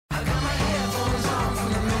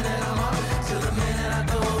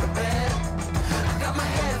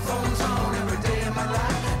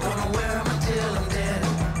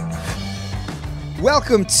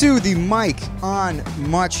Welcome to the Mike on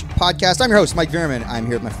Much podcast. I'm your host, Mike Veerman. I'm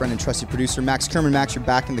here with my friend and trusty producer, Max Kerman. Max, you're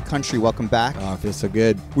back in the country. Welcome back. Oh, it feels so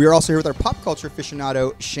good. We are also here with our pop culture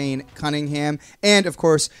aficionado, Shane Cunningham. And, of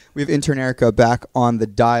course, we have intern Erica back on the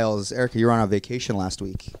dials. Erica, you were on a vacation last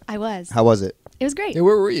week. I was. How was it? It was great. Hey,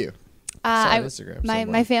 where were you? My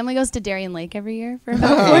Instagram family goes to Darien Lake every year for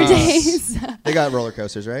about 4 days. They got roller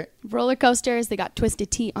coasters, right? Roller coasters. They got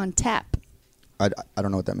Twisted Tea on tap. I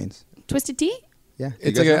don't know what that means. Twisted Tea? Yeah.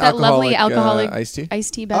 It's You like guys an know? That lovely alcoholic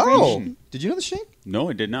iced tea. beverage. Oh, did you know this, Shane? No,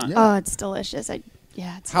 I did not. Yeah. Oh, it's delicious.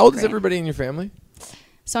 It's How old is great. everybody in your family?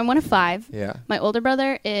 So I'm one of 5. Yeah. My older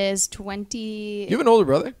brother is 20. You have an older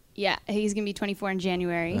brother? Yeah, he's going to be 24 in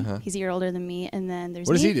January. Uh-huh. He's a year older than me. And then there's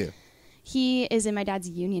What does me. he do? He is in my dad's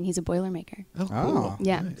union. He's a Boilermaker. Oh, cool. Oh.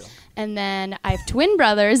 Yeah. Nice. And then I have twin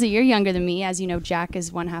brothers a year younger than me. As you know, Jack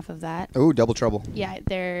is one half of that. Oh, double trouble. Yeah,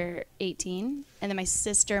 they're 18. And then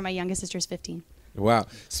my youngest sister is 15. Wow.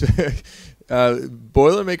 So,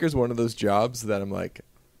 Boilermaker's one of those jobs that I'm like,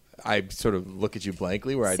 I sort of look at you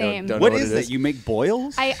blankly where I Same. don't know What what is it that? You make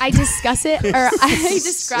boils? I discuss it, or I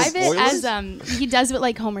describe it Spoilers? as he does what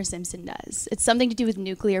like Homer Simpson does. It's something to do with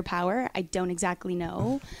nuclear power. I don't exactly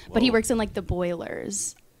know, but he works in like the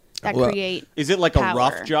boilers that Well, create. Is it like power. a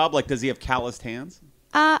rough job? Like, does he have calloused hands?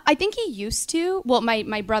 I think he used to. Well,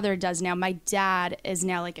 my brother does now. My dad is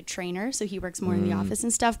now like a trainer, so he works more in the office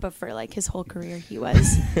and stuff. But for like his whole career, he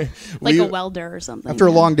was like a welder or something. After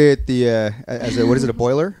a long day at the, what is it, a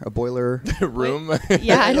boiler? A boiler? room.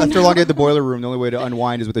 Yeah, I don't After a know. long day at the boiler room, the only way to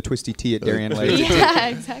unwind is with a twisty tea at Darien Lake. Yeah,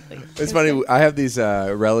 exactly. It's funny. I have these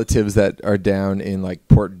relatives that are down in like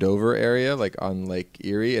Port Dover area, like on Lake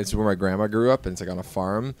Erie. It's where my grandma grew up, and it's like on a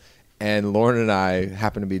farm. And Lauren and I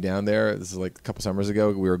happened to be down there. This is like a couple summers ago.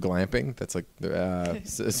 We were glamping. That's like,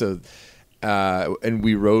 and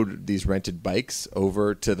we rode these rented bikes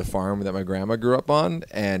over to the farm that my grandma grew up on.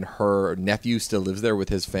 And her nephew still lives there with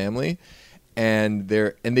his family. And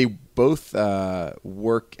they both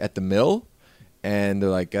work at the mill. And they're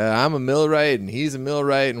like, I'm a millwright, and he's a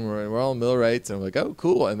millwright, and we're all millwrights. And I'm like, oh,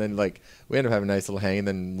 cool. And then like we end up having a nice little hang. And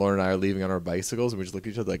then Lauren and I are leaving on our bicycles, and we just look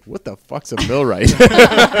at each other like, what the fuck's a millwright?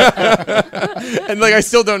 And like I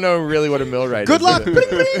still don't know really what a millwright Good is. luck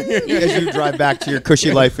as you drive back to your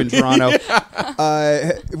cushy life in Toronto.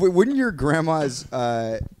 Wouldn't your grandma's?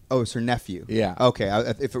 It's her nephew. Yeah. Okay.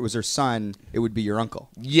 If it was her son, it would be your uncle.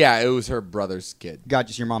 Yeah, it was her brother's kid. Got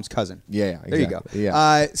just your mom's cousin. Yeah, There you go. exactly.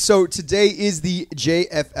 Yeah. So today is the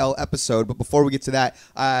JFL episode, but before we get to that,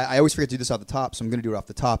 I always forget to do this off the top, so I'm going to do it off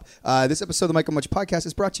the top. This episode of the Michael Much podcast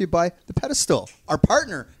is brought to you by The Pedestal, our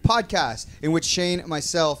partner podcast, in which Shane,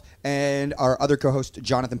 myself, and our other co-host,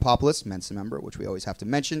 Jonathan Popoulos, Mensa member, which we always have to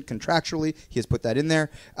mention contractually. He has put that in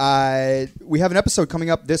there. We have an episode coming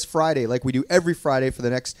up this Friday, like we do every Friday for the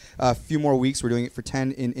next few more weeks. We're doing it for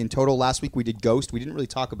 10 in total. Last week we did Ghost. We didn't really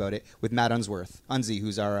talk about it with Matt Unsworth, Unzi,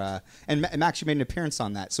 who's our... and Max, you made an appearance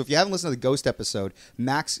on that. So if you haven't listened to the Ghost episode,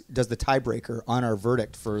 Max does the tiebreaker on our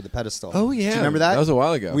verdict for The Pedestal. Oh, yeah. Do you remember that? That was a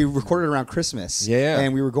while ago. We recorded around Christmas. Yeah.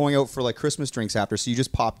 And we were going out for like Christmas drinks after, so you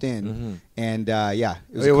just popped in. Mm-hmm. And it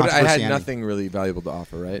was a I had controversy ending. nothing really valuable to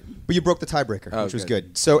offer, right? But you broke the tiebreaker, Oh, which was good.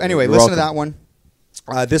 good. So anyway, You're listen to welcome.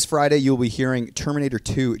 that one. This Friday, you'll be hearing Terminator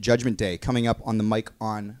 2 Judgment Day coming up on the Mike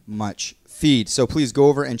on Much feed. So please go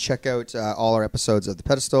over and check out all our episodes of The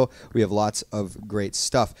Pedestal. We have lots of great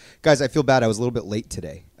stuff. Guys, I feel bad. I was a little bit late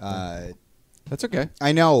today. That's okay.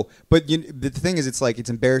 I know, but the thing is, it's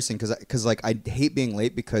embarrassing because like I hate being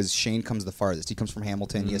late because Shane comes the farthest. He comes from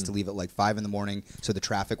Hamilton. He has to leave at like 5 a.m, so the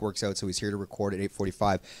traffic works out. So he's here to record at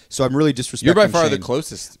 8:45. So I'm really disrespecting. You're by far Shane. the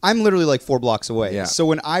closest. I'm literally like 4 blocks away. Yeah. So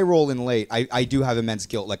when I roll in late, I do have immense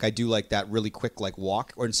guilt. Like I do like that really quick like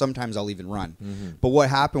walk, or sometimes I'll even run. But what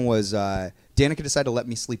happened was Danica decided to let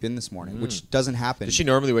me sleep in this morning, which doesn't happen. Does she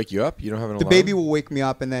normally wake you up? You don't have an The alarm? baby will wake me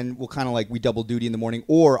up, and then we'll kind of like we double duty in the morning,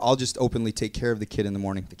 or I'll just openly take care of the kid in the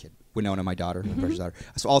morning. The kid, Winona, my daughter, my precious daughter.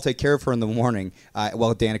 So I'll take care of her in the morning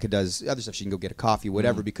while Danica does other stuff. She can go get a coffee,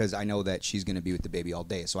 whatever, because I know that she's going to be with the baby all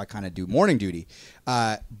day. So I kind of do morning duty.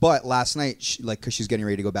 But last night, because she's getting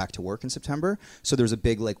ready to go back to work in September, so there was a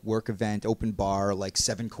big like work event, open bar, like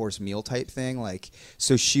 7-course meal type thing. Like,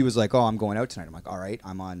 so she was like, "Oh, I'm going out tonight." I'm like, "All right,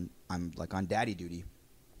 I'm like on daddy duty."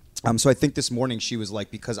 So I think this morning she was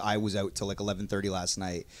like, because I was out till like 11:30 last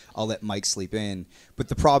night, I'll let Mike sleep in. But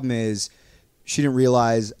the problem is she didn't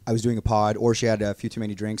realize I was doing a pod, or she had a few too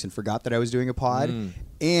many drinks and forgot that I was doing a pod.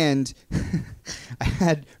 And I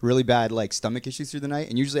had really bad like stomach issues through the night,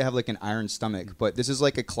 and usually I have like an iron stomach, but this is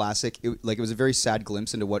like a classic. It was a very sad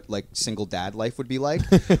glimpse into what like single dad life would be like.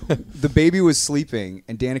 The baby was sleeping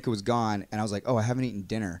and Danica was gone, and I was like, oh, I haven't eaten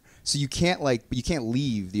dinner. So you can't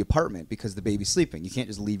leave the apartment because the baby's sleeping. You can't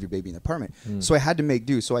just leave your baby in the apartment. So I had to make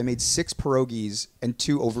do. So I made 6 pierogies and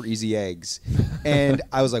 2 over easy eggs, and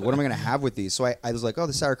I was like, what am I gonna have with these? So I was like, oh,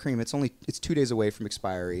 the sour cream. It's 2 days away from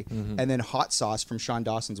expiry, and then hot sauce from Sean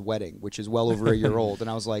Dawson's wedding, which is well over a year old. And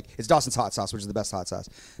I was like, it's Dawson's hot sauce, which is the best hot sauce.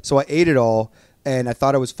 So I ate it all, and I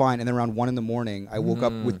thought I was fine. And then around 1 a.m, I woke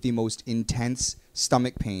up with the most intense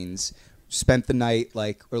stomach pains. Spent the night or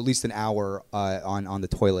at least an hour on the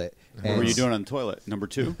toilet. What were you doing on the toilet? Number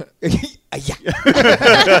 2? Yeah.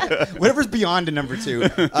 Whatever's beyond a number 2.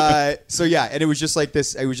 So yeah, and it was just like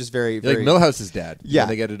this. It was just very, You're very like Millhouse's dad. Yeah. When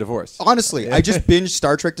they get a divorce. Honestly, I just binged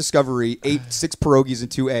Star Trek Discovery, ate 6 pierogies and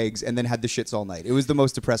 2 eggs, and then had the shits all night. It was the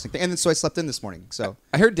most depressing thing. And then so I slept in this morning. So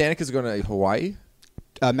I heard Danica's going to Hawaii.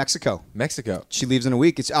 Mexico. She Leaves in a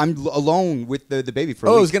week. I'm alone with the baby for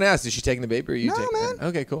a I week. was going to ask, is she taking the baby or are you No, taking man. it?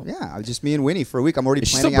 Okay, cool. Yeah, just me and Winnie for a week. I'm already Is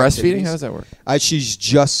she planning still breastfeeding? activities. How does that work? She's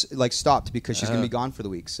just stopped because she's going to be gone for the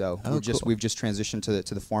week. So Oh, cool. we've just transitioned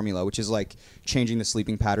to the formula, which is like changing the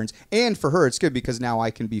sleeping patterns. And for her, it's good because now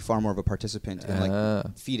I can be far more of a participant in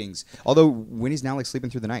like feedings. Although Winnie's now like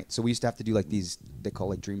sleeping through the night, so we used to have to do like these they call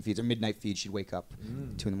like dream feeds or midnight feeds. She'd wake up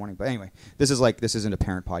 2 a.m. But anyway, this isn't a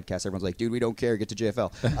parent podcast. Everyone's like, dude, we don't care. Get to JFL.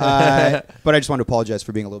 But I just wanted to apologize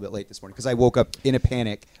for being a little bit late this morning because I woke up in a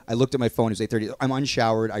panic. I looked at my phone. It was 8:30. I'm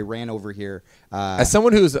unshowered. I ran over here. As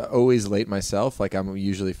someone who's always late myself, like I'm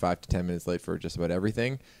usually 5 to 10 minutes late for just about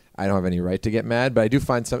everything. I don't have any right to get mad, but I do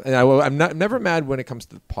find some. And I'm never mad when it comes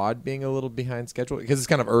to the pod being a little behind schedule because it's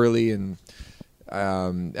kind of early and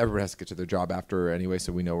everyone has to get to their job after anyway,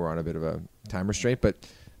 so we know we're on a bit of a time restraint. But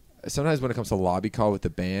sometimes when it comes to lobby call with the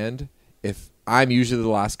band, if I'm usually the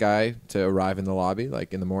last guy to arrive in the lobby,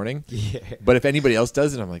 like in the morning. Yeah. But if anybody else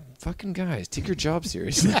does it, I'm like, fucking guys, take your job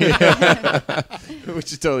seriously.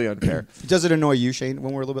 Which is totally unfair. Does it annoy you, Shane,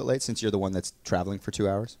 when we're a little bit late since you're the one that's traveling for 2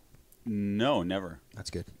 hours? No, never.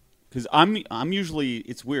 That's good. Because I'm usually,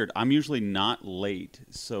 it's weird. I'm usually not late.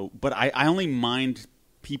 But I only mind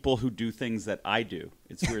people who do things that I do.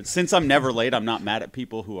 It's weird. Since I'm never late, I'm not mad at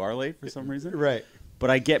people who are late for some reason. Right. But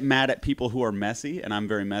I get mad at people who are messy, and I'm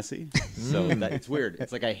very messy. So it's weird.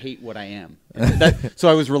 It's like I hate what I am. So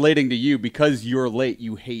I was relating to you because you're late.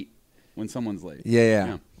 You hate when someone's late.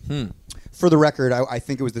 Yeah. For the record, I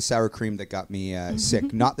think it was the sour cream that got me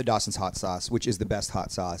sick, not the Dawson's hot sauce, which is the best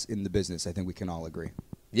hot sauce in the business. I think we can all agree.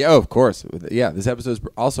 Yeah, of course. Yeah, this episode is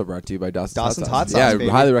also brought to you by Dawson's Hot Sauce. Yeah, baby.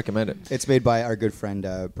 I highly recommend it. It's made by our good friend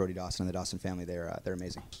Brody Dawson and the Dawson family. They're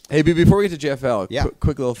amazing. Hey, before we get to JFL, Yeah.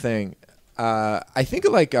 quick little thing. I think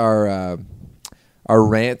like our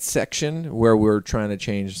rant section where we're trying to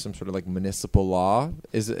change some sort of like municipal law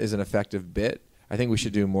is an effective bit. I think we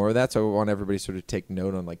should do more of that. So I want everybody to sort of take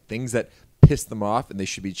note on like things that piss them off and they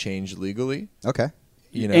should be changed legally. Okay.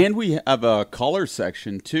 You know? And we have a caller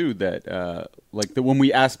section too that when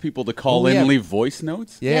we ask people to call in yeah. and leave voice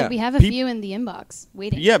notes. Yeah. we have a Peop- few in the inbox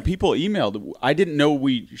waiting. Yeah, people emailed. I didn't know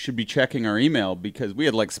we should be checking our email because we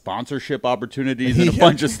had like sponsorship opportunities and a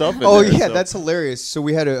bunch of stuff in Oh, there, yeah, so- that's hilarious. So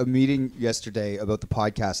we had a meeting yesterday about the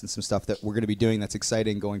podcast and some stuff that we're going to be doing that's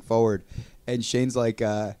exciting going forward. And Shane's like,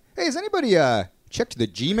 hey, has anybody checked the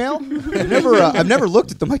Gmail? I've never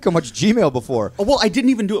looked at the Mike How Much Gmail before. Oh, well, I didn't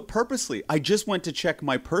even do it purposely. I just went to check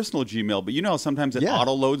my personal Gmail, but you know how sometimes it Yeah.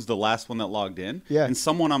 auto-loads the last one that logged in? Yeah. And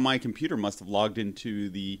someone on my computer must have logged into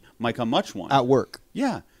the Mike How Much one. At work.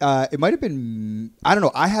 Yeah. It might have been, I don't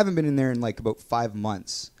know. I haven't been in there in like about 5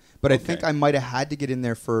 months. But I think Okay. I might have had to get in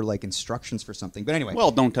there for like instructions for something. But anyway.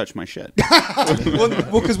 Well, don't touch my shit.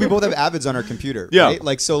 well, because we both have Avids on our computer. Yeah. Right?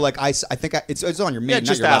 Like, so like I think it's on your main, Yeah, not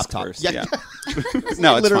just your ask laptop. first. Yeah. Yeah. It's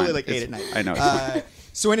No, like it's literally fine. like 8 It's- at night. I know. It's fine.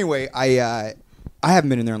 So anyway, I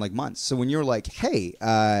haven't been in there in like months. So when you're like, hey,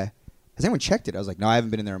 has anyone checked it? I was like, no, I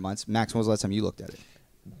haven't been in there in months. Max, when was the last time you looked at it?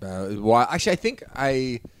 Well, actually, I think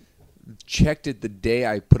I checked it the day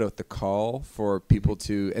I put out the call for people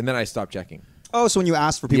to, and then I stopped checking. Oh, so when you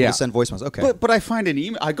asked for people Yeah. to send voicemails. Okay. But I find an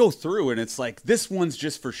email. I go through and it's like this one's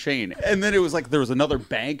just for Shane, and then it was like there was another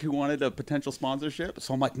bank who wanted a potential sponsorship.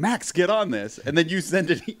 So I'm like, Max, get on this, and then you send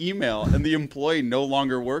an email, and the employee no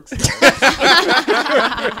longer works there.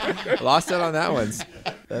 Lost out on that one.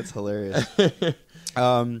 That's hilarious.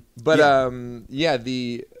 But Yeah.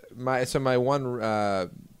 my one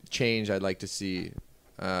change I'd like to see,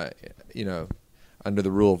 under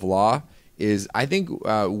the rule of law is I think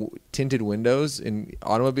tinted windows in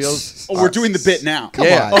automobiles. Oh, we're doing the bit now. Come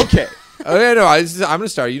Yeah. on. Okay. Oh yeah, no, I'm going to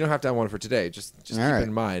start. You don't have to have one for today. Just keep All right. it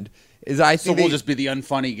in mind. Is I So think we'll they- just be the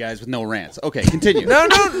unfunny guys with no rants. Okay, continue.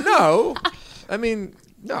 no. I mean,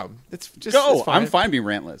 no. It's just Go. it's fine. I'm fine being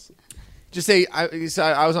rantless. Just say I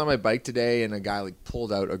was on my bike today and a guy like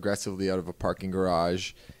pulled out aggressively out of a parking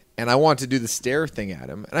garage, and I wanted to do the stare thing at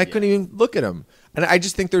him, and I couldn't even look at him. And I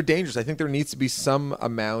just think they're dangerous. I think there needs to be some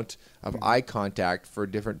amount of eye contact for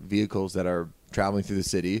different vehicles that are traveling through the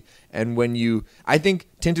city. And I think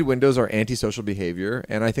tinted windows are antisocial behavior,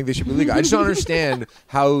 and I think they should be legal. I just don't understand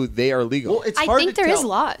how they are legal. Well, it's I hard think to there is tell.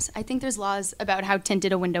 laws. I think there's laws about how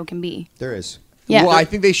tinted a window can be. There is. Yeah. Well, I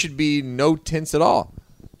think they should be no tints at all.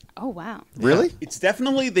 Oh wow. Really? It's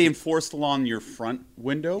definitely they enforce the law on your front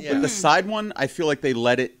window, Yeah. but the side one, I feel like they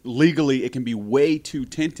let it legally. It can be way too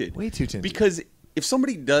tinted. Way too tinted. Because if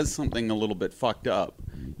somebody does something a little bit fucked up,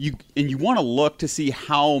 you want to look to see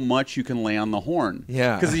how much you can lay on the horn.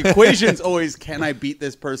 Yeah. Because the equation's always, can I beat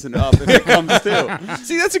this person up if it comes to?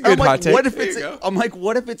 See, that's a I'm good like, hot take. what if There it's? you go. I'm like,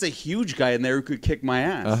 what if it's a huge guy in there who could kick my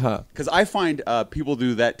ass? Uh-huh. Because I find people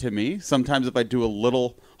do that to me. Sometimes if I do a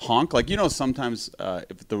little honk, like sometimes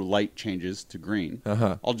if the light changes to green,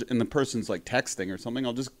 Uh-huh. and the person's like texting or something,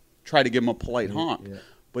 I'll just try to give them a polite honk.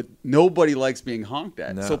 But nobody likes being honked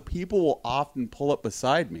at, No. so people will often pull up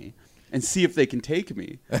beside me and see if they can take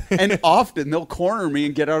me, and often they'll corner me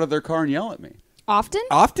and get out of their car and yell at me. Often?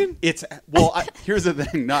 Often? It's here's the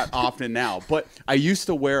thing, not often now, but I used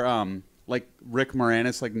to wear like Rick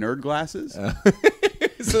Moranis like nerd glasses.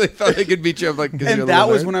 So they thought they could beat you up like. And that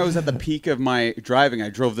was when I was at the peak of my driving. I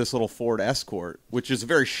drove this little Ford Escort, which is a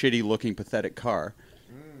very shitty looking, pathetic car.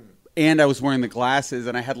 And I was wearing the glasses,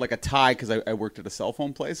 and I had like a tie because I worked at a cell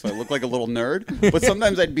phone place, so I looked like a little nerd. But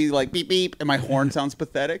sometimes I'd be like beep beep, and my horn sounds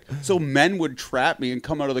pathetic. So men would trap me and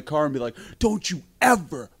come out of the car and be like, "Don't you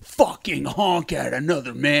ever fucking honk at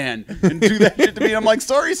another man and do that shit to me." And I'm like,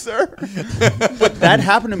 "Sorry, sir," but that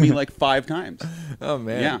happened to me like 5 times. Oh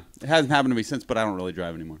man. Yeah, it hasn't happened to me since, but I don't really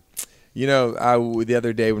drive anymore. You know, the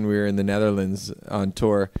other day when we were in the Netherlands on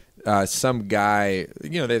tour, some guy,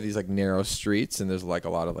 they have these like narrow streets and there's like a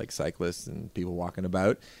lot of like cyclists and people walking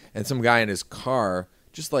about, and some guy in his car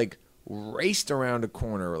just like raced around a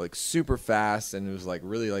corner like super fast, and it was like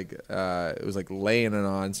really like it was like laying it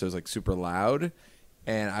on, so it was like super loud,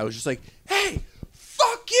 and I was just like, "Hey,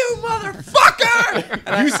 fuck you, motherfucker!"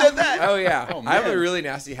 And You said that? Oh yeah. Oh, I have a man. really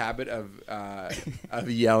nasty habit of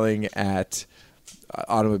yelling at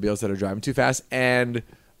automobiles that are driving too fast and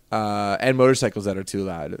motorcycles that are too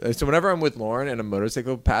loud. So whenever I'm with Lauren and a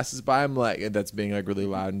motorcycle passes by, I'm like, that's being like really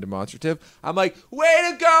loud and demonstrative, I'm like,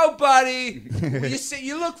 "Way to go, buddy!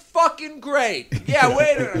 You look fucking great. Yeah,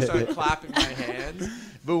 way to go!" I start clapping my hands.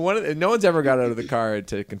 But no one's ever got out of the car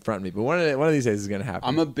to confront me. But one of these days is gonna happen.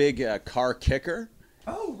 I'm a big car kicker.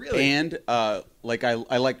 Oh really? And like I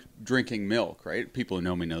like drinking milk, right? People who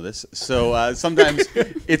know me know this. So sometimes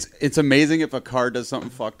it's amazing if a car does something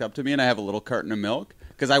fucked up to me and I have a little carton of milk,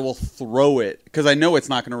 because I will throw it because I know it's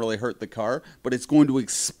not going to really hurt the car, but it's going to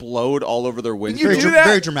explode all over their windshield. do that?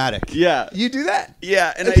 Very dramatic. Yeah, You do that?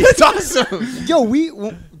 yeah, and That's awesome. Yo,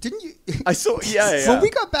 didn't you? I saw. Yeah. When we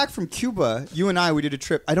got back from Cuba, you and we did a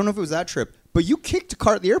trip. I don't know if it was that trip, but you kicked a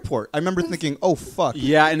car at the airport. I remember thinking, "Oh fuck."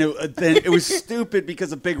 Yeah, and then it was stupid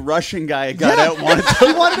because a big Russian guy got out and wanted to.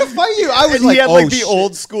 He wanted to fight you. I was And like, he had "Oh like the shit."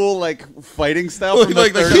 old school like fighting style from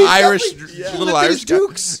Like the the 30s. Irish, He little lived in Irish his guy.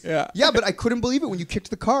 Dukes. Yeah. but I couldn't believe it when you kicked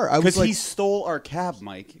the car. I was Because like, he stole our cab,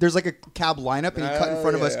 Mike. there's like a cab lineup, and he cut in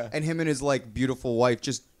front of us, yeah. and him and his like beautiful wife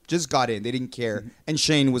just got in. They didn't care, Mm-hmm. and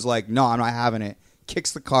Shane was like, "No, I'm not having it."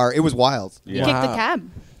 Kicks the car. It was wild. You Yeah. kicked the Wow. cab.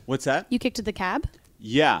 What's that? You kicked the cab?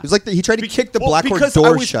 Yeah. It was like he tried to kick the Blackhorn because door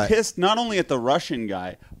I was shut. pissed not only at the Russian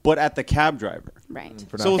guy, but at the cab driver. Right.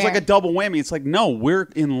 So it was like Fair. a double whammy. It's like, no, we're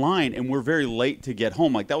in line and we're very late to get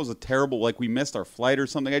home. Like that was a terrible, like we missed our flight or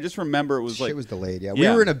something. I just remember it was Shit like was delayed. Yeah. Yeah.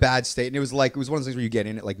 We were in a bad state, and it was one of those things where you get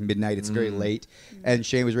in at like midnight. It's very late, and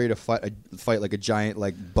Shane was ready to fight like a giant,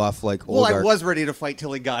 like buff, like Well, I oligarch. was ready to fight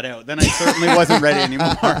till he got out. Then I certainly wasn't ready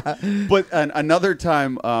anymore. But another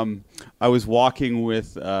time, I was walking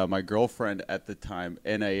with my girlfriend at the time,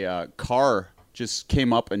 and a car just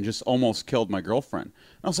came up and just almost killed my girlfriend.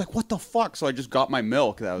 And I was like, "What the fuck?" So I just got my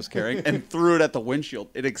milk that I was carrying and threw it at the windshield.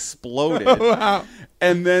 It exploded. Wow.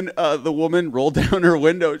 And then the woman rolled down her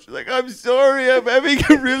window. She's like, "I'm sorry, I'm having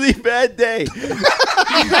a really bad day."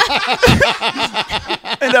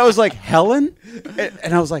 And I was like, Helen?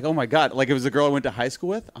 And I was like, oh my God. Like, it was a girl I went to high school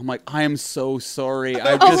with. I'm like, I am so sorry.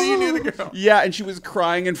 I just, You knew the girl. yeah. And she was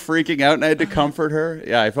crying and freaking out, and I had to comfort her.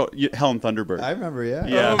 Yeah, I felt Helen Thunderbird. I remember, yeah.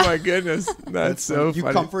 Yeah. Oh my goodness, that's so You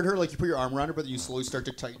funny. comfort her, like you put your arm around her, but you slowly start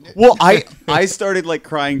to tighten it. Well, I started like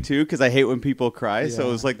crying too because I hate when people cry. So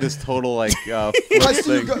it was like this total like let's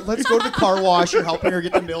thing. let's go to the car wash. You're helping her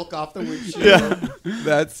get the milk off the windshield. Yeah.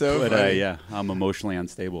 That's so But funny. yeah, I'm emotionally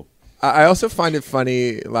unstable. I also find it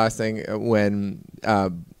funny, last thing, when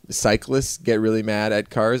cyclists get really mad at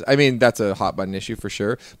cars. I mean, that's a hot button issue for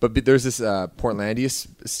sure. But there's this Portlandia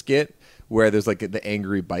skit where there's like the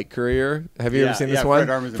angry bike courier. Have you ever seen this yeah, one?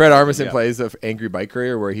 Fred Armisen yeah. plays an angry bike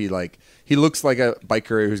courier where he looks like a bike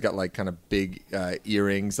courier who's got like kind of big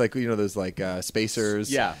earrings, like those like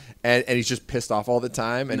spacers. Yeah. And he's just pissed off all the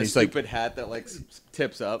time, and the he's like, stupid hat that like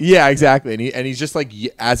tips up. yeah, exactly. And he's just like,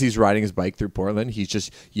 as he's riding his bike through Portland, he's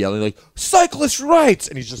just yelling like, cyclist rights,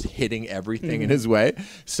 and he's just hitting everything in his way.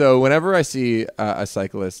 So whenever I see a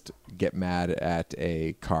cyclist get mad at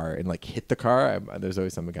a car and like hit the car, there's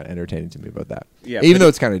always something kind of entertaining to me about that. Yeah, even though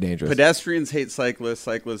it's kind of dangerous. Pedestrians hate cyclists.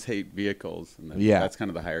 Cyclists hate vehicles. And Yeah. that's kind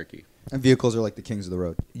of the hierarchy. And vehicles are like the kings of the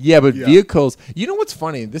road. Yeah, but vehicles. You know what's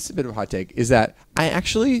funny? This is a bit of a hot take. Is that I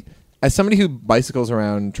actually, as somebody who bicycles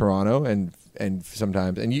around Toronto and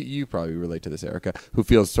sometimes, and you probably relate to this, Erica, who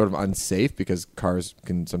feels sort of unsafe because cars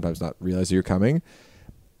can sometimes not realize that you're coming.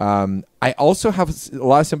 I also have a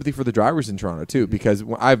lot of sympathy for the drivers in Toronto too, because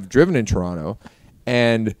I've driven in Toronto,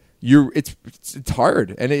 and it's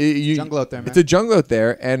hard, and Jungle out there, man. It's a jungle out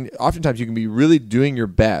there, and oftentimes you can be really doing your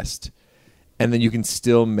best, and then you can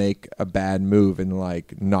still make a bad move and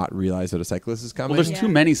like not realize that a cyclist is coming. Well, there's too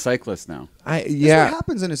many cyclists now. That's what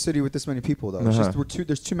happens in a city with this many people, though. It's just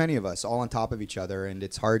there's too many of us all on top of each other, and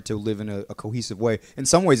it's hard to live in a cohesive way. In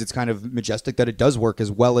some ways, it's kind of majestic that it does work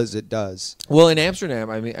as well as it does. Well, in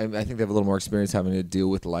Amsterdam, I mean, I think they have a little more experience having to deal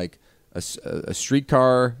with like a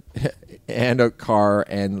streetcar and a car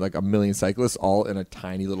and like a million cyclists all in a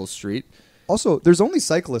tiny little street. Also, there's only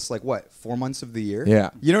cyclists like 4 months of the year. Yeah.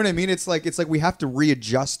 You know what I mean? It's like we have to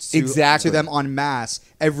readjust Exactly. to them en masse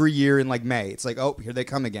every year in like May. It's like, oh, here they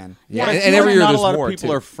come again. Yeah, But I and feel every like year not there's a lot more, of people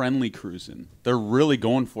too. are friendly cruising. They're really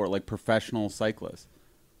going for it, like professional cyclists.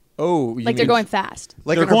 Oh, you Like they're mean- going fast.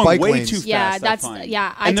 Like They're in our going bike way lanes. too fast. Yeah, I that's find.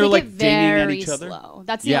 I And they're, take like, it dinging at very each other. slow.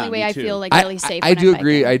 That's the Yeah, only way me I too. feel like really safe. I when do I'm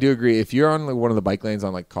agree. biking. I do agree. If you're on like, one of the bike lanes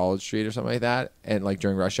on like College Street or something like that, and like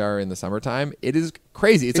during rush hour in the summertime, it is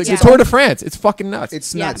crazy. It's like Yeah. the Tour de France. It's fucking nuts.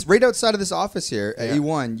 It's Yeah. nuts. Right outside of this office here at Yeah.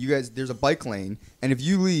 E1, you guys, there's a bike lane, and if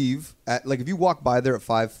you leave at if you walk by there at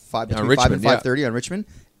between 5 and Richmond, yeah. 5:30 on Richmond,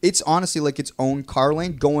 it's honestly like its own car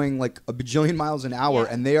lane going like a bajillion miles an hour,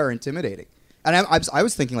 Yeah. and they are intimidating. And I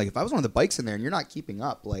was thinking like if I was one of the bikes in there and you're not keeping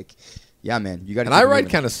up, like, yeah, man, you got. and I ride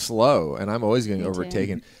kind of slow, and I'm always getting Me too.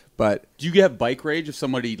 overtaken. But Do you have bike rage if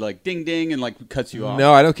somebody like ding ding and like cuts you off?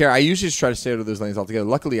 no, I don't care. I usually just try to stay out of those lanes altogether.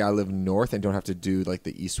 Luckily, I live north and don't have to do like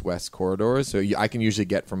the east-west corridors, so I can usually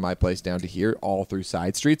get from my place down to here all through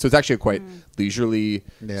side streets. So it's actually a quite leisurely,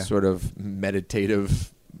 Yeah. sort of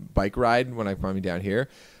meditative bike ride when I'm coming down here.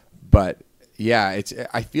 But yeah,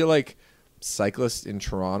 I feel like cyclists in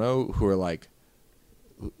Toronto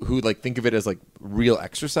who think of it as like real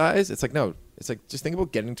exercise. It's like, no, it's like just think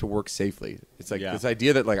about getting to work safely. It's like Yeah. this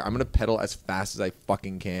idea that like I'm gonna pedal as fast as I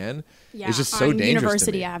fucking can. Yeah, It's just so on dangerous.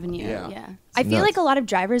 University to me. Avenue. Yeah. Yeah. I feel nuts. like a lot of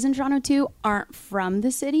drivers in Toronto too aren't from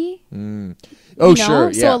the city. Oh, you know?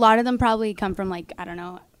 sure. So Yeah. a lot of them probably come from like, I don't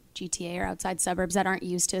know, GTA or outside suburbs that aren't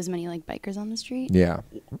used to as many like bikers on the street. Yeah.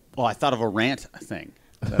 Well, I thought of a rant thing.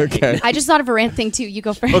 Okay. I just thought of a rant thing too. You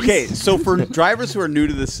go first. Okay, so for drivers who are new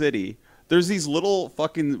to the city, there's these little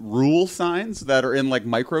fucking rule signs that are in like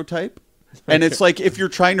microtype. And it's like if you're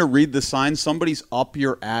trying to read the sign, somebody's up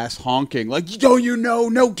your ass honking. Like, don't you know,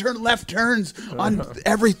 no left turns on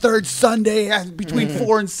every third Sunday between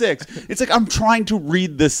 4 and 6. It's like I'm trying to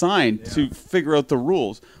read the sign to figure out the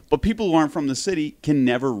rules. But people who aren't from the city can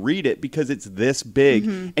never read it because it's this big.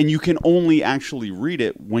 And you can only actually read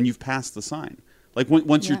it when you've passed the sign. Like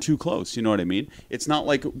once you're Yeah. too close, you know what I mean? It's not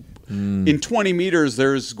like in 20 meters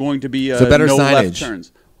there's going to be So better no signage. left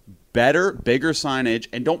turns. Better, bigger signage,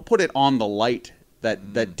 and don't put it on the light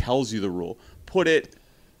that tells you the rule. Put it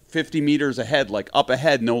 50 meters ahead, like up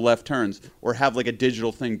ahead, no left turns, or have like a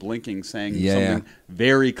digital thing blinking saying something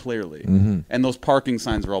very clearly. And those parking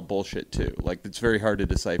signs are all bullshit too. Like it's very hard to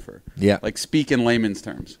decipher. Yeah. Like speak in layman's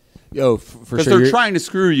terms. Yo, for Because sure. they're trying to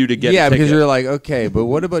screw you to get yeah, a because ticket. you're like, okay, but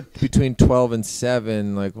what about between 12 and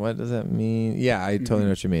 7? Like, what does that mean? Yeah, I totally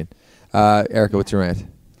know what you mean. Erica, what's your rant?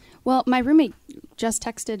 Well, my roommate just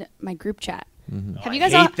texted my group chat. Mm-hmm. Have you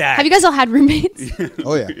guys all had roommates?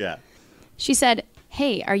 Oh yeah. yeah. She said,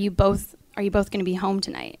 hey, are you both going to be home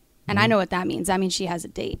tonight? And I know what that means. That means she has a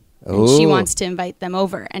date. And Oh. she wants to invite them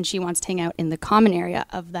over, and she wants to hang out in the common area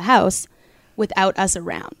of the house without us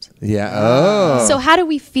around. Yeah. Oh. So how do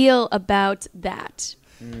we feel about that?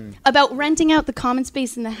 About renting out the common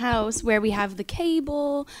space in the house where we have the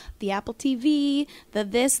cable, the Apple TV, the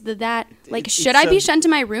this, the that. Like, should I be shunned to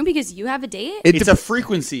my room because you have a date? It's a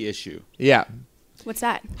frequency issue. Yeah. What's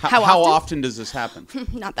that? How often does this happen?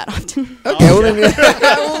 Not that often. Okay. Well, then,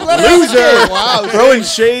 Loser! Wow, Throwing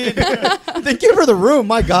shade. then give her the room.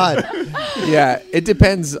 My God. yeah. It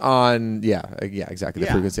depends on. Yeah. Exactly. The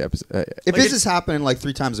Yeah. frequency episode. If this is happening like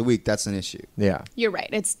 3 times a week, that's an issue. Yeah. You're right.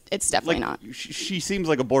 It's definitely not. She seems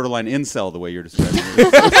like a borderline incel the way you're describing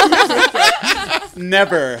it.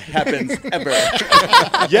 Never happens ever.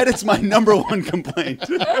 Yet it's my number one complaint.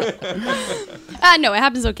 No, it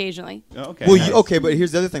happens occasionally. Okay. Well, nice. okay, but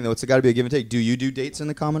here's the other thing though. It's got to be a give and take. Do you do dates in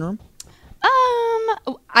the common room?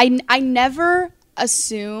 I never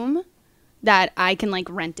assume that I can like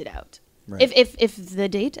rent it out. Right. If the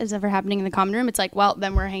date is ever happening in the common room, it's like, well,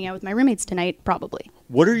 then we're hanging out with my roommates tonight, probably.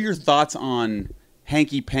 What are your thoughts on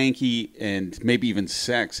hanky panky and maybe even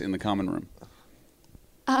sex in the common room?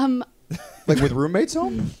 Like with roommates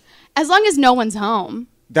home? As long as no one's home,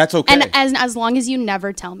 That's okay. and as long as you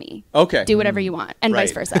never tell me, Okay. do whatever you want, and vice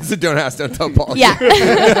Right. versa. So don't ask, don't tell Paul. Yeah.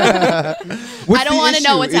 What's I don't the wanna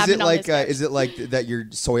know issue? what's is happening it on like this couch. is it like that you're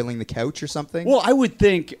soiling the couch or something? Well, I would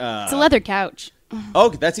think. It's a leather couch.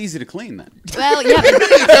 Okay, that's easy to clean then. Well, yeah.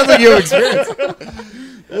 It sounds like you have experience.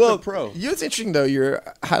 Well, pro. You know what's interesting though, you're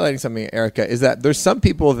highlighting something, Erica, is that there's some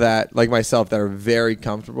people that, like myself, that are very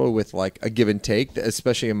comfortable with like a give and take,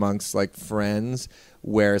 especially amongst like friends,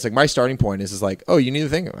 where it's like my starting point is like, oh, you need a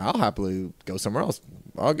thing, I'll happily go somewhere else.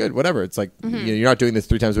 All good, whatever. It's like you know, you're not doing this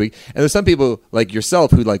 3 times a week. And there's some people like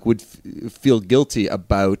yourself who like would feel guilty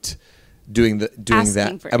about doing Asking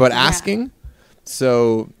that, for- about yeah. asking.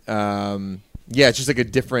 So yeah, it's just like a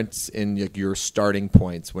difference in like your starting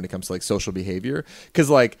points when it comes to like social behavior. Because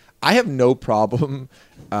like I have no problem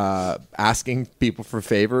asking people for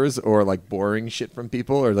favors or like borrowing shit from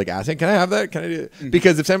people or like asking, can I have that? Can I do it?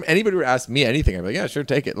 Because if anybody would ask me anything, I'm like, yeah, sure,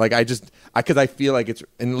 take it. Like because I feel like it's,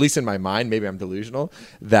 and at least in my mind, maybe I'm delusional,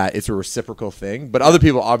 that it's a reciprocal thing. But other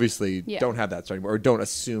people obviously Yeah. don't have that starting point or don't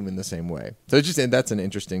assume in the same way. So it's just, and that's an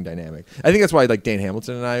interesting dynamic. I think that's why like Dane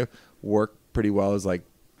Hamilton and I work pretty well as like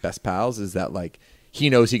best pals, is that like he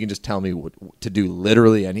knows he can just tell me what to do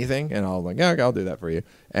literally anything, and I'll like, yeah, okay, I'll do that for you,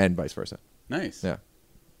 and vice versa. Nice. Yeah.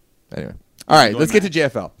 Anyway, all right, let's get to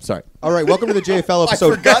JFL. Sorry, All right, welcome to the JFL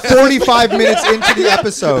episode. 45 minutes into the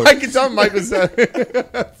episode. I can tell Mike was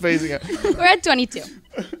phasing out. We're at 22.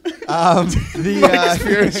 The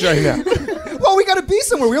Experience right now. well, we got to be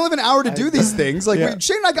somewhere. We only have an hour to do these things. Like Yeah.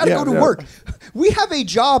 Shane and I got to Yeah, go to yeah. work. We have a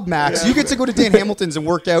job, Max. You get to go to Dan Hamilton's and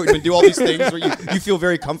work out and do all these things where you feel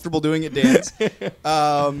very comfortable doing it, Dan's.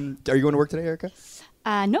 Are you going to work today, Erica?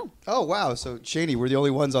 No. Oh wow! So Shaney, we're the only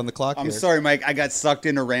ones on the clock I'm here. sorry, Mike. I got sucked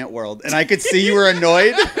into rant world, and I could see you were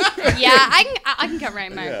annoyed. Yeah, I can cut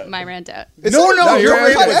my rant out. It's No, not- no, you your don't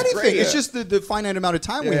rant cut was anything. great. It's just the finite amount of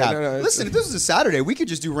time we Yeah, have. no, it's- Listen, if this was a Saturday, we could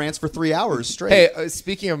just do rants for 3 hours straight. Hey,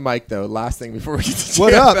 speaking of Mike, though, last thing before we get to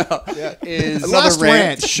What JFL up? Yeah. is Last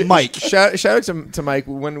rant, Mike. Shout out to Mike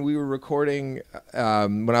when we were recording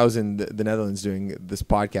when I was in the Netherlands doing this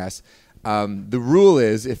podcast. The rule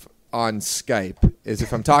is if on Skype is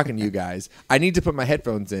if I'm talking to you guys, I need to put my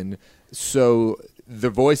headphones in so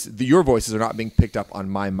your voices are not being picked up on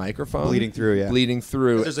my microphone, Bleeding through, yeah. bleeding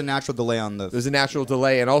through. There's a natural delay on the. There's a natural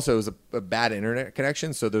delay, and also it was a bad internet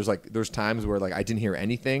connection. So there's times where like I didn't hear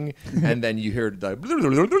anything, and then you hear like,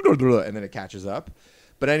 and then it catches up.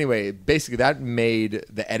 But anyway, basically that made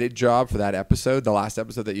the edit job for that episode, the last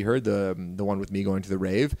episode that you heard, the one with me going to the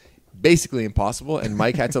rave, basically impossible. And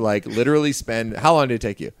Mike had to like literally spend. How long did it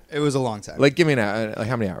take you? It was a long time. Like, give me like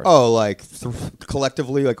how many hours? Oh, like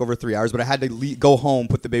collectively, like over 3 hours. But I had to go home,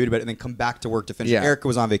 put the baby to bed, and then come back to work to finish. Yeah. Erica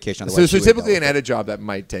was on vacation. so otherwise she would've typically dealt an with it. edit job that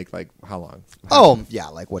might take like how long? Oh, yeah,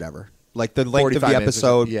 like whatever. Like the length of 45 the minutes or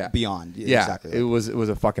episode something. Yeah. beyond. Yeah, exactly. it was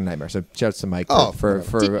a fucking nightmare. So shout out to Mike Oh, for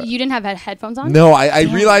You didn't have headphones on? No, I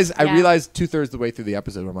Damn. realized Yeah. 2/3 the way through the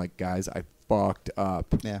episode. I'm like, guys, I fucked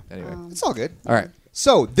up. Yeah. Anyway, It's all good. all right.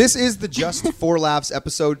 So this is the Just for Laughs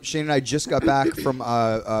episode. Shane and I just got back from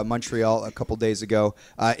Montreal a couple days ago.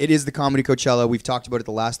 It is the Comedy Coachella. We've talked about it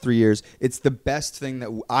the last 3 years. It's the best thing that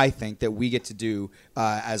I think that we get to do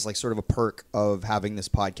as like sort of a perk of having this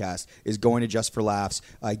podcast is going to Just for Laughs,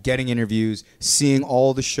 getting interviews, seeing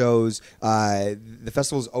all the shows. The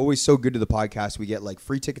festival is always so good to the podcast. We get like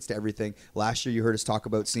free tickets to everything. Last year you heard us talk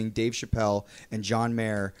about seeing Dave Chappelle and John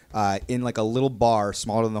Mayer in like a little bar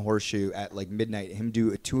smaller than the Horseshoe at like midnight. him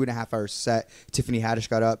do a 2.5-hour set. Tiffany Haddish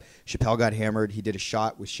got up. Chappelle got hammered. He did a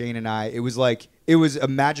shot with Shane and I. It was a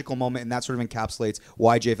magical moment, and that sort of encapsulates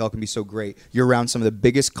why JFL can be so great. You're around some of the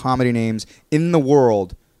biggest comedy names in the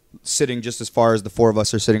world, sitting just as far as the four of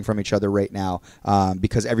us are sitting from each other right now,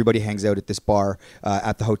 because everybody hangs out at this bar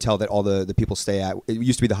at the hotel that all the people stay at. It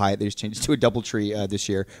used to be the Hyatt. They just changed it to a DoubleTree this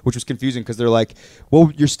year, which was confusing because they're like,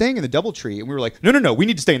 well, you're staying in the DoubleTree. And we were like, no, we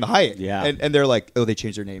need to stay in the Hyatt. Yeah. And they're like, oh, they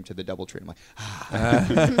changed their name to the DoubleTree. I'm like,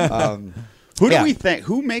 Who do Yeah. we think?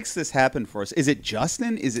 Who makes this happen for us? Is it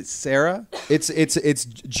Justin? Is it Sarah? It's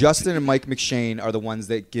Justin and Mike McShane are the ones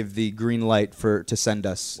that give the green light to send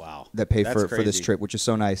us. Wow. That pay That's for this crazy. trip, which is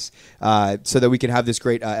so nice, so that we can have this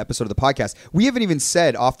great episode of the podcast. We haven't even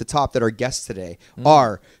said off the top that our guests today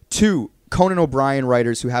are two Conan O'Brien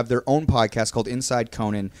writers who have their own podcast called Inside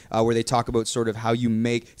Conan, where they talk about sort of how you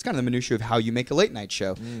make, it's kind of the minutiae of how you make a late night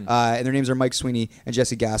show. And their names are Mike Sweeney and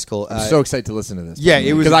Jesse Gaskell. I'm so excited to listen to this. yeah,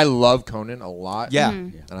 it was- because I love Conan a lot. Yeah.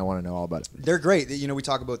 and I want to know all about it. They're great. You know, we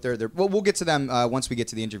talk about their. Well, we'll get to them once we get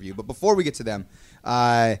to the interview. But before we get to them,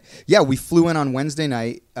 we flew in on Wednesday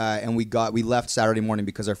night and we left Saturday morning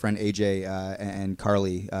because our friend AJ and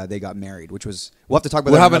Carly they got married, which was we'll have to talk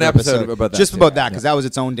about. We'll that have in an another episode about that, just too. about that Yeah. because that was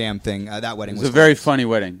its own damn thing. That wedding It was was a very funny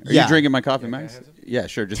wedding. Are Yeah. you drinking my coffee, Max? Yeah,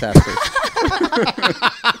 sure. Just ask her.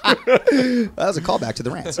 That was a callback to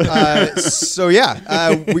the rants.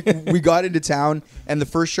 We got into town, and the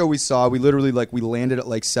first show we saw, we literally we landed at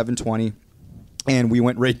 7:20, and we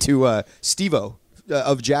went right to Steve-O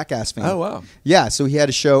of Jackass fame. Oh, wow. Yeah, so he had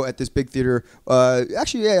a show at this big theater, a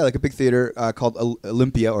big theater called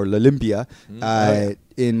Olympia or L'Olympia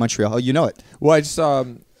in Montreal. Oh, you know it. Well, I just saw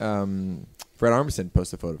Fred Armisen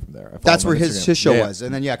post a photo from there. I follow That's him where on his Instagram. show Yeah. was,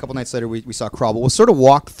 and then a couple nights later we saw Crobble. We'll sort of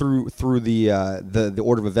walk through the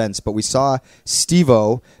order of events, but we saw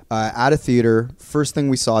Steve-O at a theater. First thing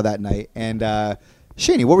we saw that night, and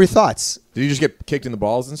Shaney, what were your thoughts? Did he just get kicked in the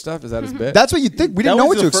balls and stuff? Is that his bit? That's what you'd think. We didn't know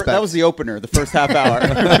what to expect. That was the opener, the first half hour.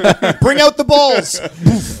 Bring out the balls.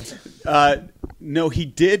 No, he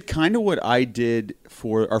did kind of what I did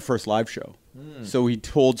for our first live show. So he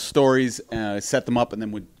told stories, set them up, and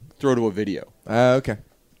then would throw to a video. Okay.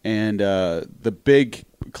 And the big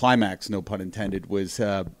climax, no pun intended, was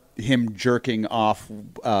him jerking off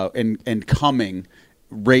and coming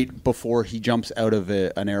right before he jumps out of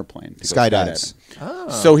an airplane. To go Skydives.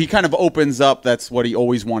 skydiving. So he kind of opens up. That's what he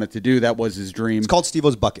always wanted to do. That was his dream. It's called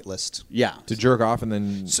Steve-O's bucket list. Yeah. To jerk off and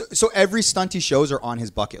then... So every stunt he shows are on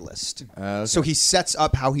his bucket list. Okay. So he sets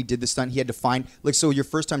up how he did the stunt. He had to find so your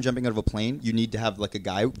first time jumping out of a plane, you need to have a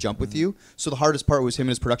guy jump with you. So the hardest part was him and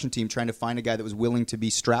his production team trying to find a guy that was willing to be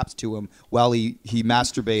strapped to him while he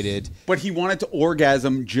masturbated. But he wanted to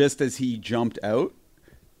orgasm just as he jumped out.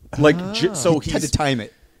 So He had to he's time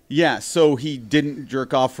it. Yeah, so he didn't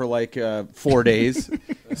jerk off for 4 days.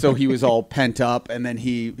 So he was all pent up, and then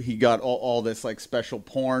he got all this special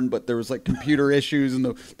porn, but there was computer issues, and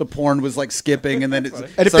the porn was skipping, and then it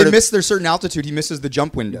And if they miss their certain altitude, he misses the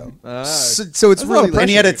jump window. So it's That's a lot really of and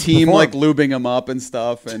he had a pressure. team Perform. lubing him up and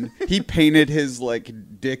stuff, and he painted his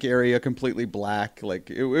dick area completely black.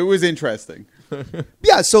 It was interesting.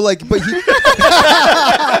 Yeah, so but he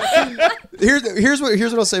here's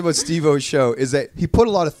what I'll say about Steve-O's show is that he put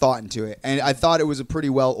a lot of thought into it, and I thought it was a pretty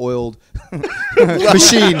well-oiled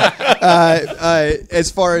machine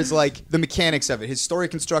as far as the mechanics of it. His story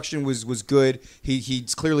construction was good.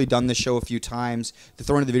 He's clearly done this show a few times. The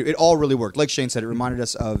throwing of the video, it all really worked. Like Shane said, it reminded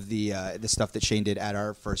us of the stuff that Shane did at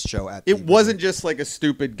our first show. It wasn't just a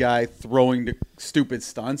stupid guy throwing the stupid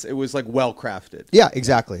stunts. It was well crafted. Yeah,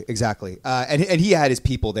 exactly. And he had his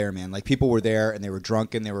people there, man. People were there, and they were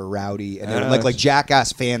drunk, and they were rowdy, and they were, like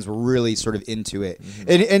Jackass fans were really sort of into it.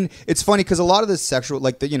 And it's funny because a lot of the sexual, the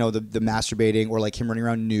masturbating or him running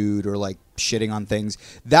around nude or shitting on things,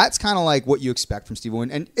 that's kind of what you expect from Steve-O,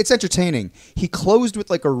 and it's entertaining. He closed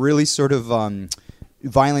with a really sort of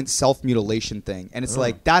violent self-mutilation thing, and it's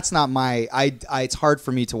that's not my it's hard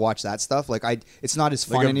for me to watch that stuff. It's not as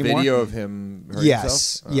fun a anymore. video of him hurting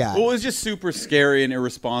Yes, himself? yeah. Well, it was just super scary and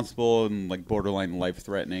irresponsible and borderline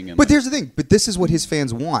life-threatening. And But here's the thing. But this is what his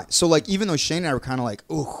fans want. So even though Shane and I were kind of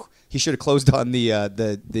ooh, he should have closed on the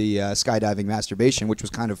skydiving masturbation, which was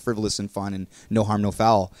kind of frivolous and fun and no harm, no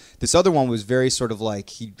foul. This other one was very sort of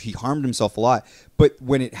he harmed himself a lot. But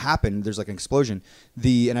when it happened, there's an explosion. And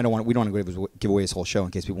we don't want to give away his whole show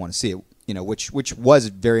in case people want to see it. Which was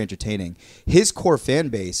very entertaining. His core fan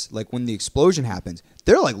base, when the explosion happens,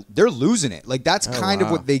 they're losing it. That's kind of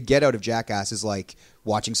what they get out of Jackass is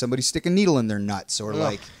watching somebody stick a needle in their nuts or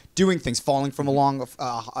doing things, falling from a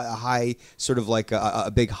high, sort of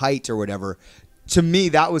a big height or whatever. to me,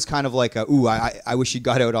 that was kind of like I wish he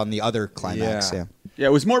got out on the other climax. Yeah. Yeah,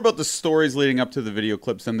 it was more about the stories leading up to the video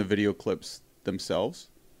clips than the video clips themselves.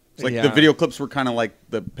 It's like Yeah. the video clips were kind of like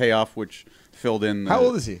the payoff, which filled in. How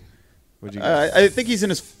old is he? Would you guess? I think he's in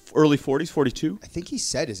his early 40s, 42. I think he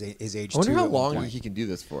said his age. I wonder too how at one long point. he can do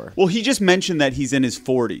this for. Well, he just mentioned that he's in his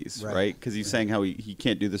 40s, Right. right? Because he's saying how he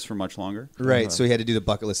can't do this for much longer. Right, so he had to do the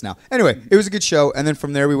bucket list now. Anyway, it was a good show, and then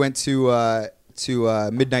from there we went to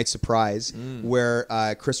Midnight Surprise, where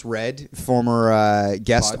Chris Redd, former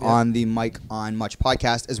guest Pod, yeah. on the Mike on Much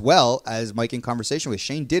podcast, as well as Mike in Conversation with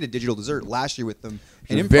Shane, did a digital dessert last year with them.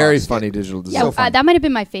 It's a An very improv funny skit. digital Yeah, design. fun. that might have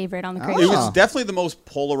been my favorite on the Crazy It Show. was definitely the most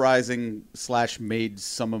polarizing / made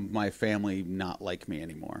some of my family not like me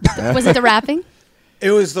anymore. Was it the rapping? It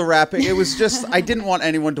was the rapping. It was just I didn't want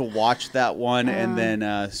anyone to watch that one, and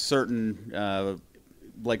then certain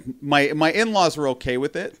like my in-laws were okay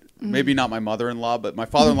with it. Maybe not my mother-in-law, but my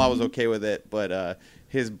father-in-law was okay with it. But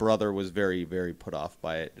his brother was very, very put off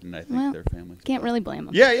by it, and I think Well, their family. Can't really blame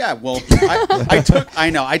him. Yeah. Well, I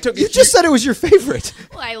took. You just said it was your favorite.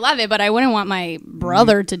 Well, I love it, but I wouldn't want my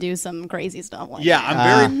brother to do some crazy stuff like Yeah,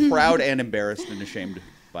 that. I'm very proud and embarrassed and ashamed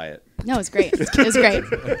by it. No, it's great. It was great.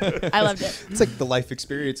 I loved it. It's like the life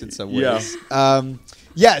experience in some Yeah. ways.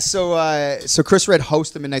 So Chris Redd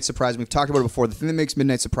hosts the Midnight Surprise. We've talked about it before. The thing that makes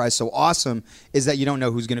Midnight Surprise so awesome is that you don't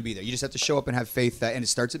know who's going to be there. You just have to show up and have faith that, and it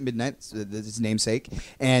starts at midnight. It's its namesake,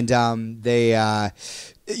 and they're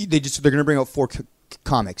going to bring out 4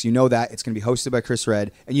 comics. You know that it's going to be hosted by Chris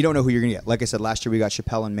Redd, and you don't know who you're going to get. Like I said, last year we got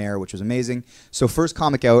Chappelle and Mayer, which was amazing. So first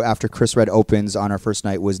comic out after Chris Redd opens on our first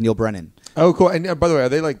night was Neil Brennan. Oh, cool. And by the way, are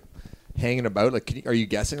they like hanging about? Like, are you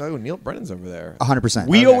guessing? Like, oh, Neil Brennan's over there. 100%.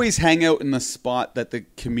 We Okay. always hang out in the spot that the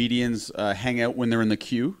comedians hang out when they're in the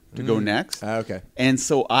queue to go next. Okay. And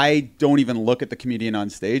so I don't even look at the comedian on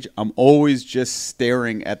stage. I'm always just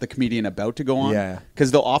staring at the comedian about to go on. Yeah.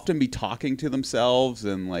 Because they'll often be talking to themselves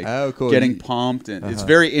and like Oh, cool. getting pumped. And it's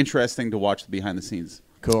very interesting to watch the behind the scenes.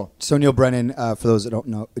 Cool. So Neil Brennan, for those that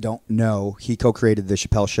don't know, he co-created the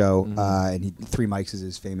Chappelle Show, and 3 Mics is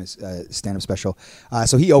his famous stand-up special.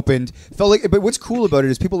 So he opened. Felt like, but what's cool about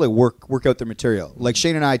it is people like work out their material. Like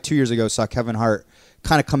Shane and I 2 years ago saw Kevin Hart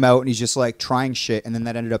kind of come out, and he's just like trying shit, and then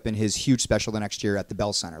that ended up in his huge special the next year at the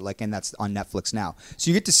Bell Center, and that's on Netflix now.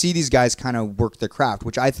 So you get to see these guys kind of work their craft,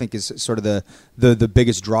 which I think is sort of the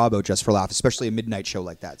biggest draw about Just for Laughs, especially a midnight show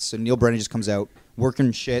like that. So Neil Brennan just comes out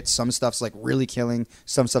working shit. Some stuff's like really killing.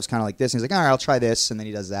 Some stuff's kind of like this. And he's like, all right, I'll try this, and then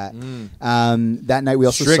he does that. That night we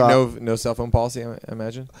also Strict saw no cell phone policy, I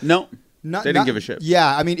imagine. No. Not- They didn't give a shit.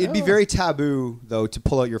 Yeah, I mean, it'd be very taboo though to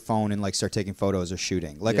pull out your phone and like start taking photos or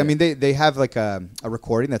shooting. Like, Yeah. I mean, they have like a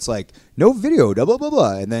recording that's like no video, blah blah blah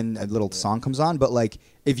blah, and then a little song comes on. But like,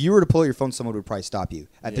 if you were to pull out your phone, someone would probably stop you.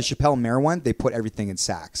 At the Chappelle Mayer one, they put everything in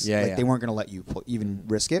sacks. Yeah, like yeah. they weren't going to let you even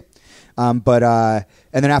risk it. And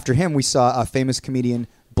then after him, we saw a famous comedian,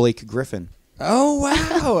 Blake Griffin. Oh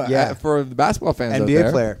wow! Yeah. For the basketball fans out NBA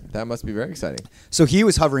there, player. that must be very exciting. So he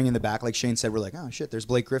was hovering in the back, like Shane said. We're like, oh shit, there's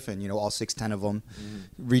Blake Griffin. You know, all 6'10" of them,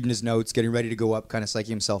 reading his notes, getting ready to go up, kind of psyching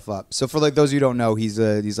himself up. So for like those of you who don't know, he's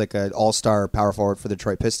like an all-star power forward for the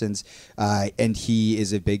Detroit Pistons, and he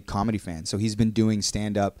is a big comedy fan. So he's been doing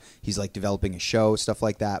stand-up. He's like developing a show, stuff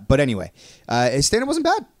like that. But anyway, his stand-up wasn't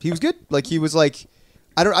bad. He was good. Like he was like.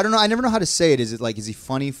 I don't know. I never know how to say it. Is he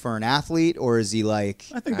funny for an athlete, or is he like?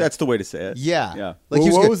 I think that's the way to say it. Yeah. Yeah. Like Well, he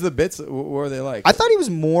was what good. was the bits? What were they like? I thought he was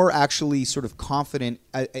more actually sort of confident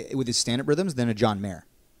with his stand-up rhythms than a John Mayer.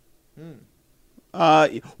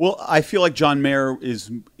 Well, I feel like John Mayer is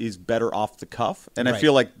better off the cuff, and I Right.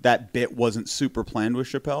 feel like that bit wasn't super planned with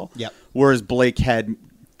Chappelle. Yep. Whereas Blake had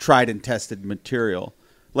tried and tested material.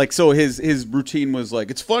 Like, so his routine was like,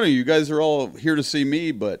 it's funny, you guys are all here to see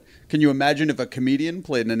me, but can you imagine if a comedian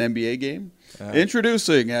played in an NBA game?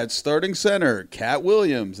 Introducing at starting center, Cat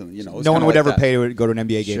Williams, and you know, it's No one kinda would like ever that. pay to go to an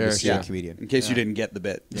NBA game Sure, to see sure. a comedian. In case you didn't get the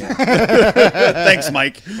bit. Thanks,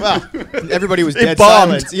 Mike. Well, everybody was It dead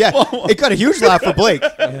bombed. silent. Yeah, it got a huge laugh for Blake.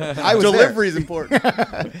 I was Delivery is important.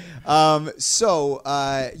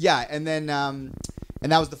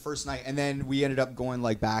 and that was the first night, and then we ended up going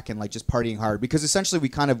like back and like just partying hard because essentially we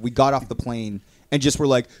got off the plane and just were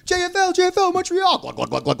like JFL Montreal, glug glug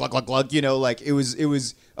glug glug glug glug glug. You know, like it was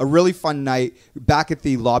a really fun night back at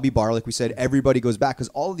the lobby bar. Like we said, everybody goes back because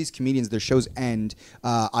all of these comedians, their shows end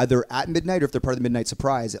either at midnight or if they're part of the Midnight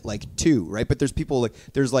Surprise at like 2, right? But there's people like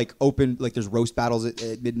there's roast battles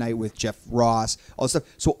at midnight with Jeff Ross, all this stuff.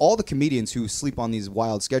 So all the comedians who sleep on these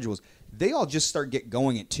wild schedules they all just start get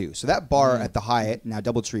going at 2. So that bar at the Hyatt, now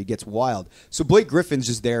DoubleTree, gets wild. So Blake Griffin's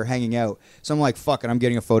just there hanging out. So I'm like, fuck it, I'm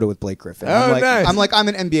getting a photo with Blake Griffin. Oh, nice. I'm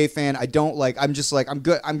an NBA fan. I'm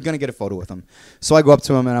good. I'm going to get a photo with him. So I go up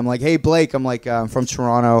to him and I'm like, hey, Blake, I'm like, I'm from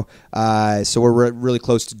Toronto. So we're really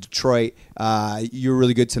close to Detroit. You were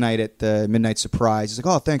really good tonight at the Midnight Surprise. He's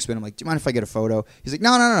like, oh, thanks, man. I'm like, do you mind if I get a photo? He's like,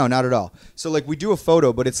 no, not at all. So like we do a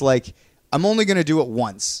photo, but it's like, I'm only going to do it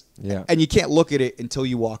once. Yeah. And you can't look at it until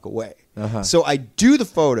you walk away. Uh-huh. So I do the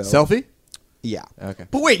photo. Selfie? Yeah. Okay.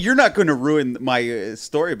 But wait, you're not going to ruin my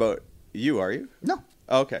story about you, are you? No.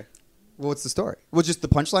 Oh, okay. Well, what's the story? Well, just the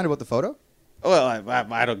punchline about the photo? Well,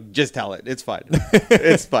 I don't just tell it. It's fine.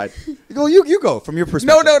 It's fine. Well, you go from your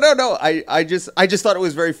perspective. No. I just thought it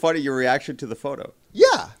was very funny your reaction to the photo.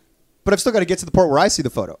 Yeah. But I've still got to get to the part where I see the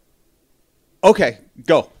photo. Okay,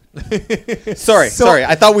 go. Sorry.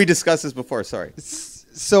 I thought we discussed this before. Sorry.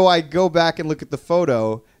 So I go back and look at the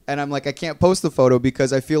photo, and I'm like, I can't post the photo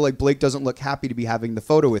because I feel like Blake doesn't look happy to be having the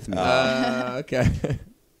photo with me. Okay.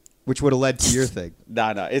 Which would have led to your thing.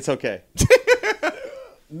 Nah, it's okay.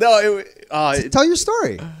 No, Tell your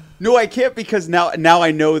story. no, I can't because now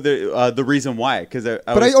I know the reason why. Because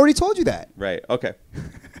But I already told you that. right. Okay.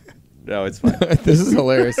 No, it's fine. This is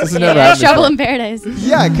hilarious. This has never Yeah, happened Trouble before. in Paradise.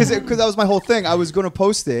 Yeah, because that was my whole thing. I was going to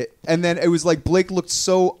post it, and then it was like Blake looked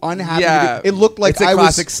so unhappy. Yeah, It looked like it's a I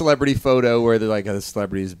classic was. celebrity photo where they're like the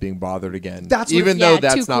celebrity is being bothered again. That's what even it- though Yeah,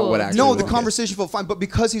 that's too not cool. what actually. No, the was. conversation felt fine, but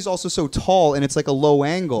because he's also so tall and it's like a low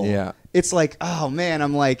angle, Yeah. it's like, oh man,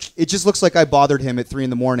 I'm like, it just looks like I bothered him at 3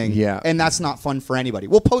 a.m. Yeah. and that's not fun for anybody.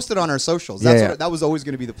 We'll post it on our socials. That was always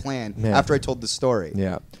going to be the plan Yeah. after I told the story.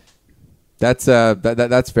 Yeah. That's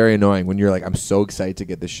that's very annoying when you're like, I'm so excited to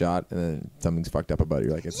get this shot, and then something's fucked up about it.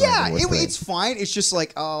 You're like, it's not Yeah, even worth it's fine. It's just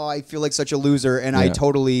like, oh, I feel like such a loser, and I Yeah.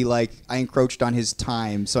 totally like I encroached on his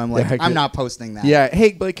time, so I'm like, Yeah, I I'm get- not posting that. Yeah.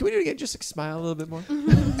 Hey, Blake, can we do it again? Just like smile a little bit more.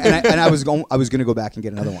 and I was going to go back and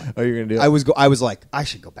get another one. Oh, you're gonna do it? I was like, I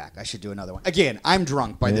should go back. I should do another one. Again, I'm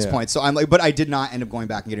drunk by this Yeah. point, so I'm like, but I did not end up going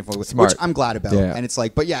back and getting photos, Smart. which I'm glad about. Yeah. And it's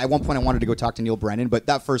like, but yeah, at one point I wanted to go talk to Neil Brennan, but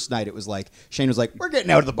that first night it was like Shane was like, we're getting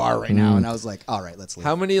out of the bar right now, and I was like, all right, let's leave.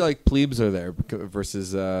 How many like plebes are there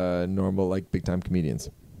versus normal like big time comedians?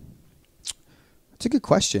 That's a good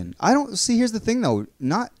question. I don't see. Here's the thing, though.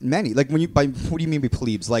 Not many. Like when you by what do you mean by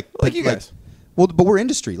plebes? Like you guys. Well, but we're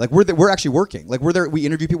industry. Like we're actually working. Like we're there. We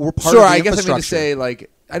interview people. We're part Sure, of the I guess I mean to infrastructure. say like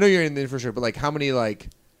I know you're in the infrastructure, but like how many like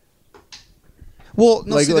Well,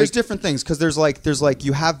 no, Like- see, there's like- different things because there's like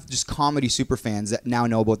you have just comedy super fans that now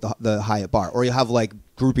know about the Hyatt bar, or you have like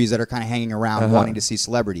groupies that are kind of hanging around Uh-huh. wanting to see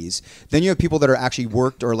celebrities. Then you have people that are actually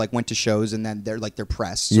worked or like went to shows and then they're like their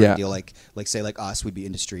press sort Yeah. of deal, like say like us would be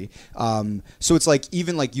industry. So it's like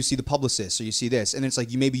even like you see the publicist or you see this, and it's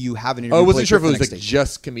like you have an interview. I with wasn't Blake sure if it Griffin was the like next day.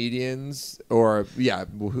 just comedians or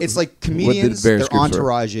It's like what the comedians, various their groups were.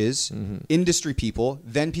 entourages, industry people,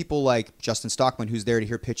 then people like Justin Stockman, who's there to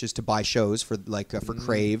hear pitches to buy shows for like for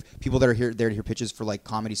Crave, people that are there to hear pitches for like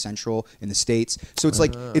Comedy Central in the States. So it's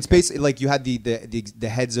like it's basically like you had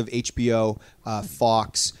the heads of HBO,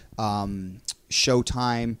 Fox,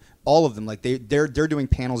 Showtime, all of them. Like they're doing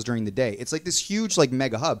panels during the day. It's like this huge like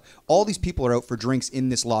mega hub. All these people are out for drinks in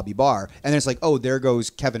this lobby bar, and then it's like, oh, there goes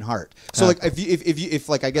Kevin Hart. So like if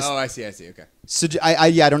like I guess Oh, I see. Okay. so I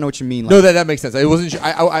don't know what you mean. Like, No, that makes sense. I wasn't sure.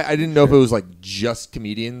 I didn't know if it was like just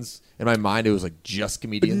comedians. In my mind, it was like just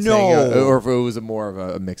comedians. No. hanging out, or if it was more of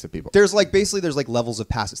a mix of people. There's like basically there's like levels of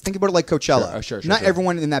passes. Think about it like Coachella. Sure, Not sure.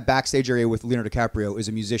 everyone in that backstage area with Leonardo DiCaprio is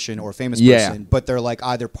a musician or a famous Yeah. person, but they're like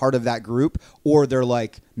either part of that group or they're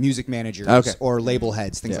like music managers Okay. or label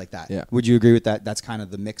heads, things Yeah, like that. yeah. Would you agree with that? That's kind of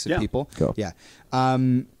the mix of Yeah. people. Cool. Yeah.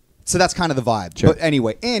 So that's kind of the vibe. Sure. But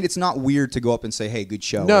anyway, and it's not weird to go up and say, "Hey, good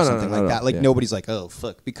show," No, or no, something no, like no, that. Like yeah. nobody's like, "Oh,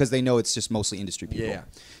 fuck," because they know it's just mostly industry people. Yeah.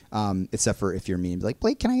 Except for if you're me and be like,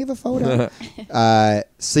 Blake, can I have a photo?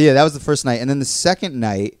 So yeah, that was the first night, and then the second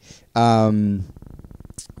night,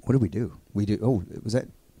 what did we do? Was that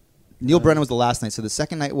Neil Brennan was the last night. So the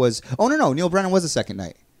second night was no, Neil Brennan was the second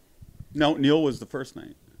night. No, Neil was the first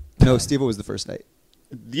night. No, Steve was the first night.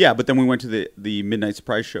 Yeah, but then we went to the Midnight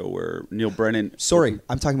Surprise show where Neil Brennan. Sorry,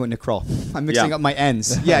 I'm talking about Nick Kroll. I'm mixing Yeah. up my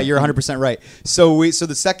ends. Yeah, you're 100% right. So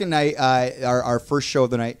the second night, our first show of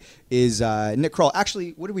the night is Nick Kroll.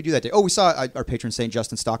 Actually, what did we do that day? Oh, we saw our patron saint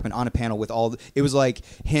Justin Stockman on a panel with all. It was like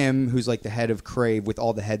him, who's like the head of Crave, with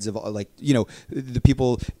all the heads of like the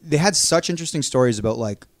people. They had such interesting stories about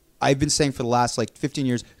like I've been saying for the last like 15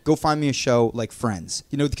 years, go find me a show like Friends,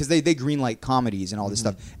 because they greenlight comedies and all this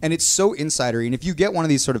stuff, and it's so insidery. And if you get one of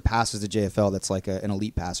these sort of passes to JFL, that's like an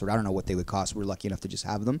elite pass, or I don't know what they would cost. We're lucky enough to just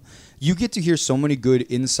have them. You get to hear so many good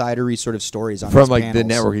insidery sort of stories on from these like panels. the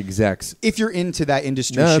network execs. If you're into that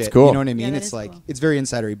industry, No, shit, that's cool. you know what I mean. Yeah, that It's is like cool. it's very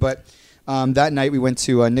insidery, but. That night we went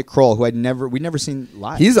to Nick Kroll, who we'd never seen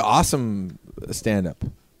live. He's awesome stand-up.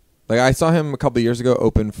 Like I saw him a couple of years ago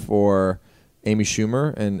open for Amy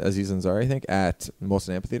Schumer and Aziz Ansari, I think, at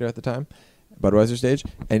Molson Amphitheater at the time, Budweiser stage,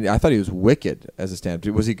 and I thought he was wicked as a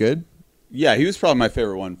stand-up. Was he good? Yeah, he was probably my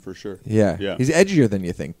favorite one for sure. Yeah. Yeah. He's edgier than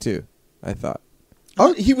you think too, I thought.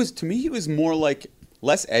 Oh, he was more like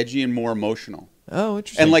less edgy and more emotional. Oh,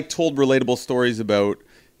 interesting. And like told relatable stories about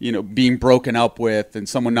being broken up with and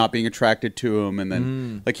someone not being attracted to him, and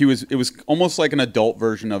then like it was almost like an adult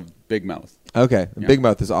version of Big Mouth. Okay. Yeah. Big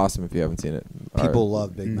Mouth is awesome if you haven't seen it. People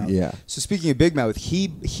love Big Mouth. Yeah. So speaking of Big Mouth,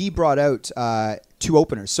 he brought out 2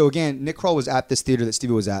 openers. So again, Nick Kroll was at this theater that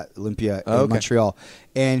Stevie was at, Olympia in Montreal,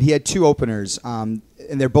 and he had 2 openers. And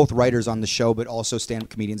they're both writers on the show, but also stand-up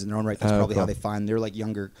comedians in their own right. That's probably cool. how they find they're like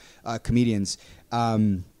younger comedians.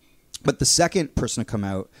 But the second person to come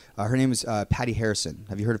out, her name is Patty Harrison.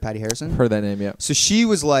 Have you heard of Patty Harrison? Heard that name, yeah. So she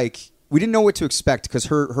was like, we didn't know what to expect because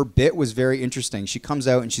her bit was very interesting. She comes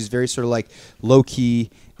out and she's very sort of like low key,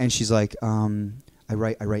 and she's like, I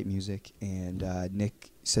write music, and Nick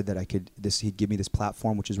said that he'd give me this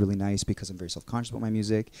platform, which is really nice because I'm very self conscious about my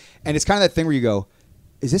music. And it's kind of that thing where you go,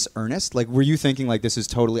 is this earnest? Like, were you thinking like this is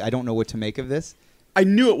totally? I don't know what to make of this. I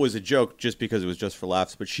knew it was a joke just because it was just for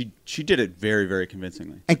laughs, but she did it very, very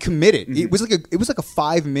convincingly. And committed. Mm-hmm. It was like a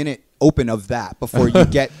 5-minute open of that before you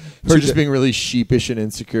get Her to just the- being really sheepish and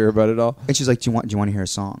insecure about it all. And she's like, do you want to hear a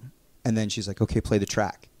song? And then she's like, okay, play the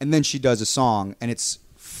track. And then she does a song, and it's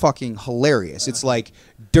fucking hilarious. It's like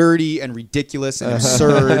dirty and ridiculous and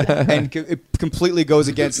absurd, and it completely goes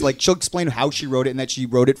against, like, she'll explain how she wrote it and that she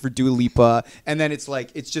wrote it for Dua Lipa, and then it's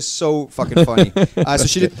like, it's just so fucking funny. So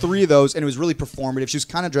she did 3 of those, and it was really performative. She was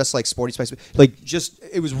kind of dressed like Sporty Spice, like, just,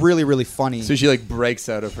 it was really, really funny. So she like breaks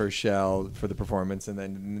out of her shell for the performance, and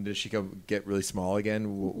then does she go get really small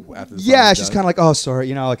again after the Yeah, song's she's done? kind of like, oh,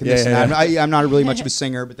 sorry, I can this and yeah, that. yeah. I'm not really much of a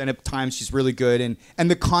singer, but then at times she's really good, and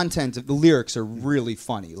the content of the lyrics are really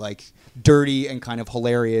funny, like dirty and kind of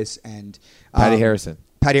hilarious. And Patty Harrison.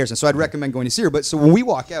 So I'd recommend going to see her. But so when we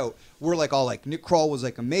walk out, we're like all like, Nick Kroll was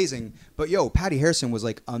like amazing, but Patty Harrison was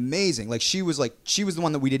like amazing. Like she was the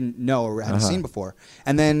one that we didn't know or hadn't seen before.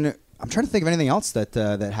 And then I'm trying to think of anything else that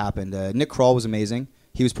happened. Nick Kroll was amazing.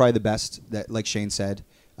 He was probably the best, that, like Shane said.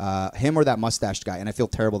 Him or that mustached guy. And I feel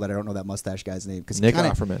terrible that I don't know that mustache guy's name. Nick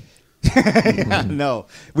Offerman. No,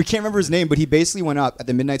 we can't remember his name, but he basically went up at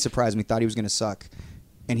the Midnight Surprise and we thought he was going to suck.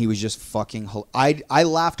 And he was just fucking... I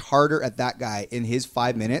laughed harder at that guy in his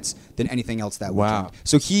 5 minutes than anything else that Wow. weekend.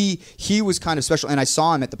 So he was kind of special. And I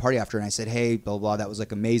saw him at the party after, and I said, hey, blah, blah, that was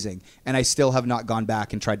like amazing. And I still have not gone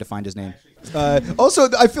back and tried to find his name. Also,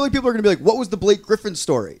 I feel like people are going to be like, what was the Blake Griffin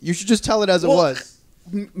story? You should just tell it as it was.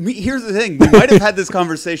 Here's the thing. We might have had this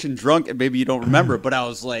conversation drunk, and maybe you don't remember, but I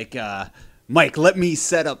was like, Mike, let me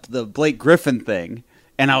set up the Blake Griffin thing.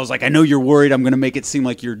 And I was like, I know you're worried I'm going to make it seem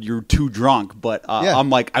like you're too drunk, but Yeah.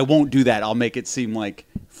 I'm like, I won't do that. I'll make it seem like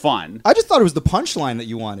fun. I just thought it was the punchline that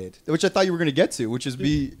you wanted, which I thought you were going to get to, which is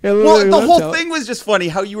be... Well, the whole thing was just funny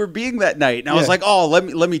how you were being that night, and I was Yeah. like, "Oh,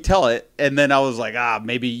 let me tell it." And then I was like,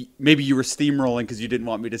 maybe you were steamrolling because you didn't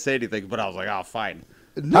want me to say anything." But I was like, "Oh, fine."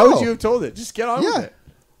 How would you have told it? Just get on Yeah. with it.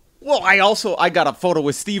 Well, I got a photo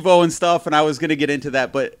with Steve-O and stuff, and I was gonna get into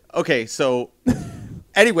that, but okay. So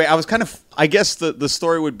anyway, I was kind of. I guess the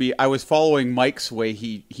story would be I was following Mike's way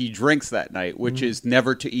he drinks that night, which is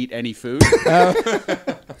never to eat any food.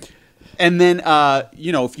 And then,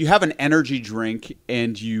 if you have an energy drink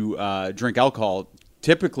and you drink alcohol,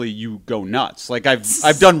 typically you go nuts. Like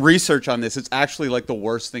I've done research on this. It's actually like the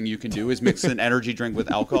worst thing you can do is mix an energy drink with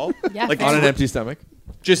alcohol. Yeah, like On it's an empty stomach.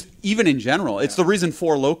 just even in general. It's the reason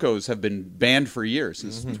Four Locos have been banned for years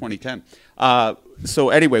since 2010. So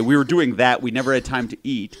anyway, we were doing that. We never had time to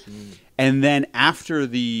eat. And then after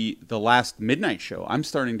the last midnight show, I'm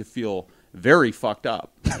starting to feel very fucked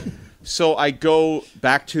up. So I go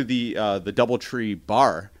back to the DoubleTree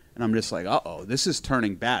bar, and I'm just like, uh-oh, this is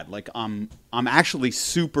turning bad. Like I'm actually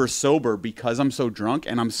super sober because I'm so drunk,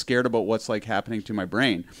 and I'm scared about what's like happening to my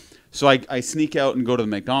brain. So I sneak out and go to the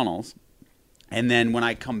McDonald's, and then when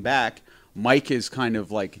I come back, Mike is kind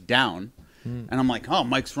of like down, and I'm like, oh,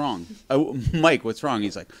 Mike's wrong. Mike, what's wrong?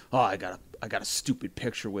 He's like, oh, I got a stupid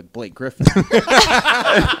picture with Blake Griffin.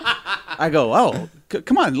 I go, oh,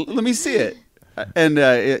 come on, let me see it.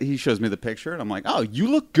 And he shows me the picture, and I'm like, oh, you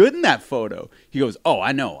look good in that photo. He goes, oh,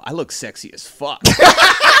 I know. I look sexy as fuck.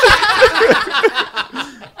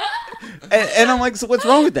 and I'm like, so what's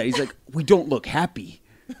wrong with that? He's like, we don't look happy.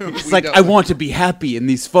 It's like, I want to be happy in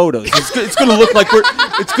these photos. It's gonna look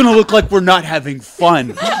like we're not having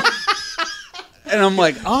fun. And I'm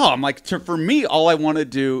like, for me, all I want to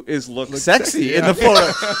do is look sexy in the photo.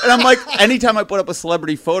 And I'm like, anytime I put up a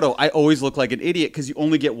celebrity photo, I always look like an idiot because you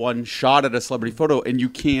only get one shot at a celebrity photo and you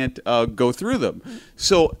can't go through them.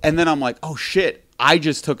 So, and then I'm like, oh shit, I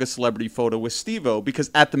just took a celebrity photo with Steve-O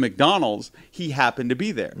because at the McDonald's, he happened to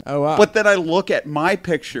be there. Oh, wow. But then I look at my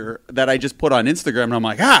picture that I just put on Instagram and I'm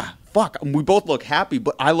like, fuck, we both look happy,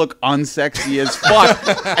 but I look unsexy as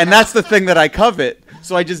fuck. And that's the thing that I covet.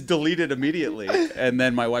 So I just delete it immediately. And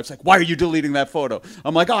then my wife's like, why are you deleting that photo?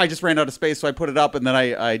 I'm like, I just ran out of space, so I put it up, and then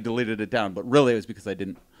I deleted it down. But really, it was because I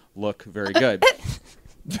didn't look very good.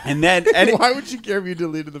 And then... Why would she care if you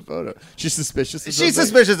deleted the photo? She's suspicious of She's something?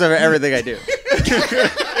 suspicious of everything I do.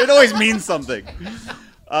 It always means something.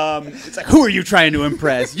 It's like, who are you trying to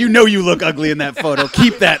impress? You know you look ugly in that photo.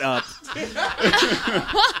 Keep that up.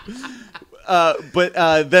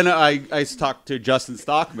 But then I talked to Justin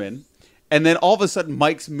Stockman, and then all of a sudden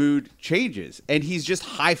Mike's mood changes, and he's just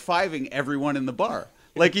high-fiving everyone in the bar.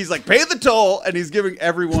 Like, he's like, pay the toll, and he's giving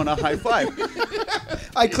everyone a high five.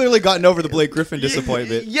 I clearly gotten over the Blake Griffin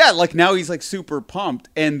disappointment. Yeah, like now he's like super pumped,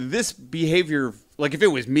 and this behavior, like if it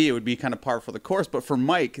was me, it would be kind of par for the course. But for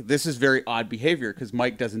Mike, this is very odd behavior because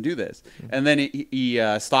Mike doesn't do this. And then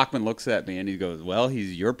Stockman looks at me and he goes, "Well,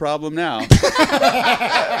 he's your problem now."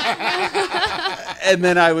 And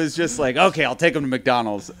then I was just like, "Okay, I'll take him to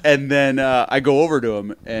McDonald's." And then I go over to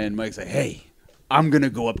him, and Mike's like, "Hey, I'm gonna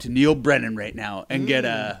go up to Neil Brennan right now and get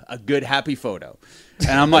a good happy photo."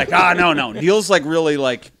 And I'm like, no. Neil's like really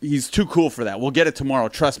like he's too cool for that. We'll get it tomorrow.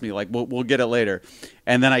 Trust me. Like we'll get it later.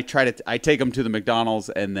 And then I take him to the McDonald's,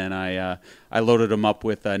 and then I loaded him up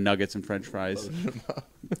with nuggets and French fries.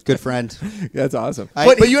 Good friend. That's awesome.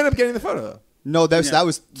 But you ended up getting the photo, though. No, that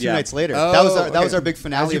was two Yeah. nights later. Oh, that was our big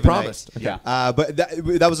finale. As you of the night. promised. Okay. Yeah. But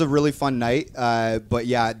that was a really fun night. But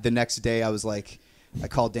yeah, the next day I was like, I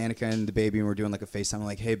called Danica and the baby, and we're doing like a FaceTime. I'm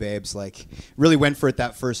like, hey, babes, like, really went for it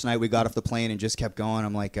that first night. We got off the plane and just kept going.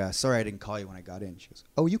 I'm like, sorry I didn't call you when I got in. She goes,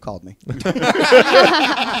 oh, you called me.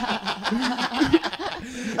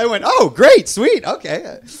 I went, oh, great, sweet,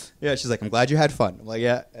 okay. Yeah, she's like, I'm glad you had fun. I'm like,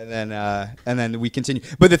 yeah. And then we continued.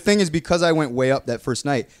 But the thing is, because I went way up that first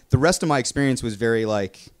night, the rest of my experience was very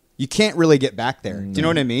like, you can't really get back there. Do you know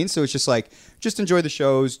what I mean? So it's just like, just enjoy the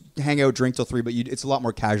shows, hang out, drink till 3, but it's a lot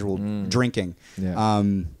more casual drinking. Yeah.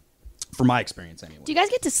 For my experience, anyway. Do you guys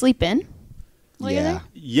get to sleep in while you're Yeah. there?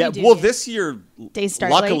 Yeah, You do, well, yeah. this year, Days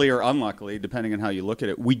start luckily late. or unluckily, depending on how you look at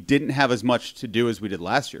it, we didn't have as much to do as we did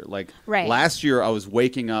last year. Like Right. last year, I was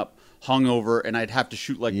waking up hungover, and I'd have to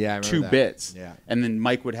shoot like Yeah, I remember 2 that. bits, Yeah. and then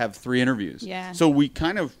Mike would have 3 interviews. Yeah. So we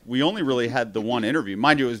only really had the one interview.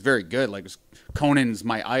 Mind you, it was very good. Like Conan's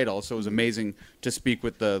my idol, so it was amazing to speak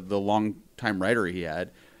with the long-time writer he had.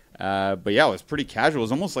 But yeah, it was pretty casual. It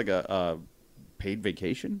was almost like a paid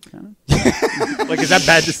vacation, kind of. Like, is that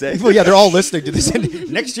bad to say? Well, yeah, they're all listening to this.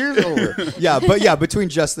 Next year's over. Yeah, between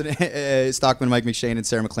Justin Stockman, Mike McShane, and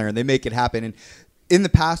Sarah McLaren, they make it happen. And in the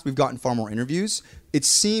past, we've gotten far more interviews. It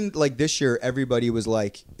seemed like this year, everybody was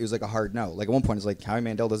like, it was like a hard no. Like at one point, it's like, Howie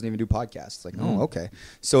Mandel doesn't even do podcasts. It's like, oh, okay.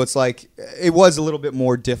 So it's like, it was a little bit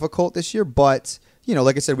more difficult this year. But, you know,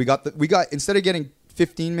 like I said, we got instead of getting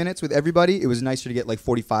 15 minutes with everybody, it was nicer to get like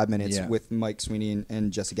 45 minutes with Mike Sweeney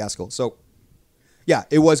and Jesse Gaskell. So, yeah,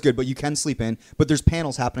 it was good, but you can sleep in. But there's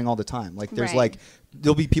panels happening all the time. Like there's Right.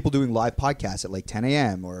 there'll be people doing live podcasts at like 10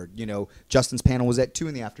 a.m. or, you know, Justin's panel was at 2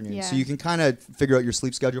 in the afternoon. Yeah. So you can kind of figure out your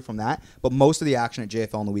sleep schedule from that. But most of the action at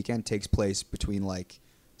JFL on the weekend takes place between like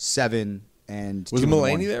 7 and 2 Was in the Mulaney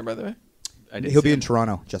morning. there, by the way? I didn't He'll see be it. in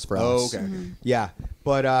Toronto just for Oh, us. okay. Yeah,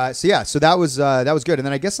 but so that was good. And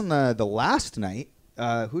then I guess on the last night,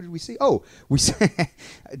 who did we see? Oh, we saw,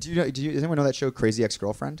 does anyone know that show Crazy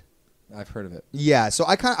Ex-Girlfriend? I've heard of it. Yeah, so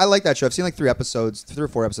I like that show. I've seen like 3 or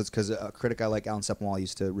 4 episodes because a critic I like, Alan Sepinwall,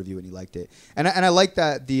 used to review it and he liked it. And I like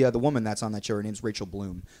that the woman that's on that show, her name's Rachel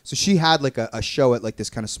Bloom. So she had like a show at like this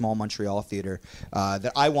kind of small Montreal theater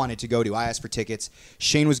that I wanted to go to. I asked for tickets.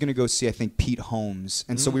 Shane was going to go see, I think, Pete Holmes.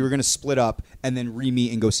 And so we were going to split up and then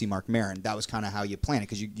re-meet and go see Mark Maron. That was kind of how you plan it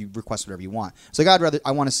because you request whatever you want. So like,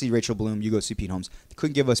 I want to see Rachel Bloom. You go see Pete Holmes. They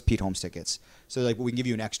couldn't give us Pete Holmes tickets. So like, well, we can give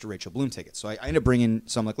you an extra Rachel Bloom ticket. So I ended up bringing,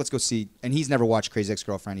 so I'm like, let's go see. And he's never watched Crazy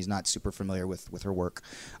Ex-Girlfriend. He's not super familiar with her work.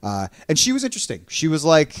 And she was interesting. She was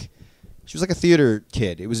like a theater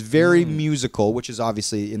kid. It was very musical, which is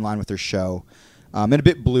obviously in line with her show. and a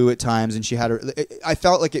bit blue at times. And she had I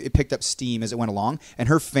felt like it picked up steam as it went along. And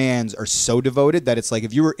her fans are so devoted that it's like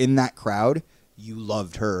if you were in that crowd, you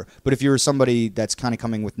loved her. But if you were somebody that's kind of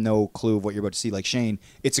coming with no clue of what you're about to see, like Shane,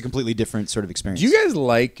 it's a completely different sort of experience. Do you guys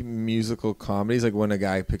like musical comedies, like when a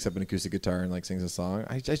guy picks up an acoustic guitar and like sings a song?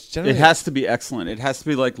 I generally It has to be excellent. It has to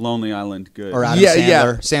be like Lonely Island good. Or Adam Yeah, Sandler.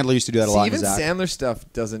 yeah. Sandler used to do that a lot. even in his act. Sandler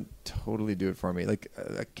stuff doesn't totally do it for me. Like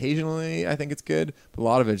occasionally, I think it's good, but a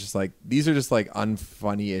lot of it's just like these are just like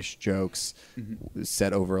unfunny-ish jokes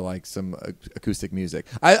set over like some acoustic music.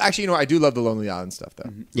 I actually, I do love the Lonely Island stuff though,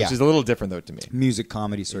 Yeah. which is a little different though to me. Music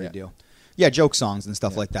comedy sort of Yeah. deal. Yeah, joke songs and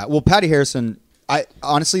stuff like that. Well, Patty Harrison, I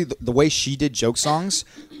honestly the way she did joke songs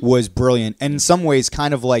was brilliant, and in some ways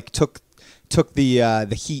kind of like took the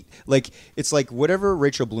heat. Like it's like whatever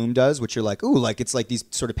Rachel Bloom does, which you're like, ooh, like it's like these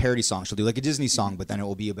sort of parody songs. She'll do like a Disney song, but then it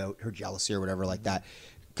will be about her jealousy or whatever like that.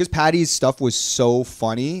 Because Patty's stuff was so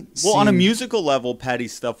funny. Well, on a seeing- musical level,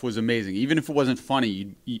 Patty's stuff was amazing. Even if it wasn't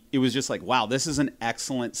funny, it was just like, wow, this is an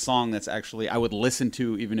excellent song that's actually I would listen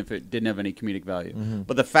to even if it didn't have any comedic value.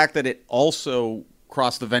 But the fact that it also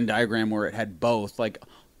crossed the Venn diagram where it had both, like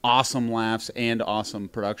awesome laughs and awesome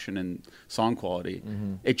production and song quality,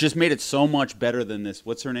 it just made it so much better than this.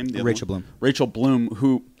 What's her name? The other Rachel one? Bloom. Rachel Bloom,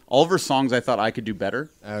 who all of her songs I thought I could do better.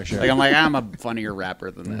 Oh, sure. Like I'm a funnier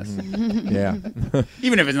rapper than this. Yeah,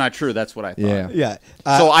 Even if it's not true, that's what I thought. yeah. Yeah.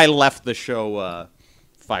 So I left the show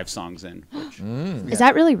 5 songs in. Which, Is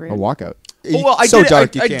that really rude? A walkout. Oh, well, I so did,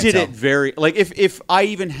 dark. I You can't did tell. it very like if I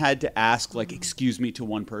even had to ask like excuse me to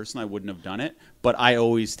one person, I wouldn't have done it. But I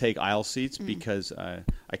always take aisle seats because I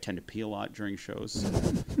tend to pee a lot during shows.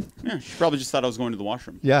 Yeah, she probably just thought I was going to the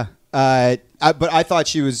washroom. Yeah. But I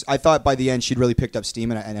thought by the end she'd really picked up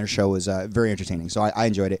steam, and her show was very entertaining. So I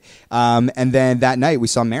enjoyed it. And then that night we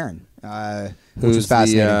saw Marin, which Who's was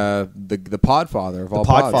fascinating. the Podfather of all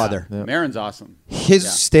Podfather. pods. Yeah. Marin's awesome. His Yeah.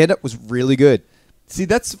 stand-up was really good. See,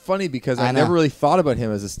 that's funny because I I know. never really thought about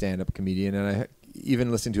him as a stand-up comedian, and I even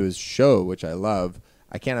listened to his show, which I love.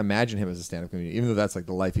 I can't imagine him as a stand-up comedian, even though that's like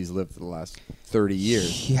the life he's lived for the last 30 years.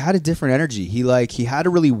 He had a different energy. He had a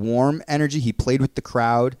really warm energy. He played with the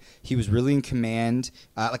crowd. He was really in command.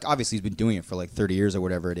 Like obviously he's been doing it for like 30 years or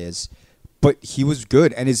whatever it is, but he was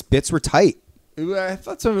good and his bits were tight. I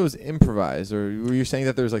thought some of it was improvised, or were you saying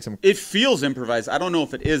that there was like some? It feels improvised. I don't know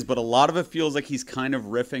if it is, but a lot of it feels like he's kind of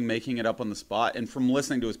riffing, making it up on the spot. And from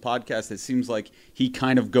listening to his podcast, it seems like he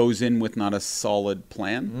kind of goes in with not a solid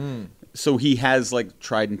plan. So he has like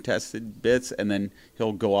tried and tested bits, and then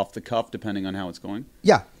he'll go off the cuff depending on how it's going.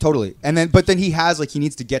 Yeah, totally. And then he has like he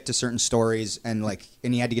needs to get to certain stories and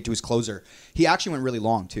he had to get to his closer. He actually went really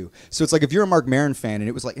long too. So it's like if you're a Mark Maron fan and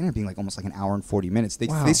it was like ended up being like almost like an hour and 40 minutes. They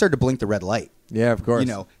started to blink the red light. Yeah, of course.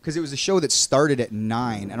 Because it was a show that started at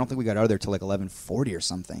 9. I don't think we got out of there till like 11:40 or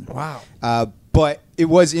something. Wow. But it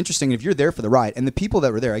was interesting if you're there for the ride, and the people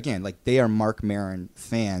that were there again, like they are Mark Maron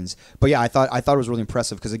fans. But yeah, I thought it was really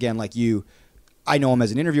impressive because again, like I know him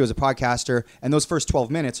as an interview, as a podcaster, and those first 12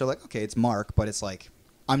 minutes are like, okay, it's Mark, but it's like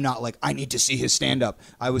I'm not like I need to see his stand up.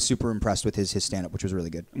 I was super impressed with his stand up, which was really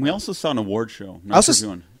good. And we also saw an award show. I also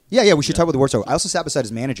we should talk about the award show. I also sat beside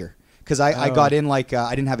his manager. Because I got in I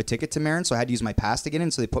didn't have a ticket to Marin, so I had to use my pass to get in.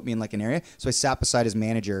 So they put me in like an area. So I sat beside his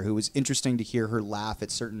manager, who was interesting to hear her laugh at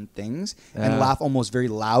certain things and laugh almost very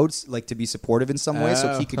loud, like to be supportive in some way,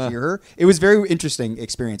 so he could hear her. It was a very interesting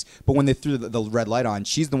experience. But when they threw the red light on,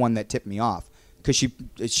 she's the one that tipped me off because she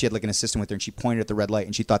had like an assistant with her and she pointed at the red light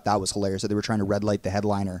and she thought that was hilarious that they were trying to red light the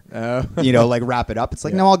headliner, like wrap it up. It's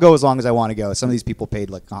like no, I'll go as long as I want to go. Some of these people paid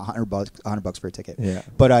like $100 for a ticket. Yeah.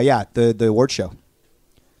 But the award show.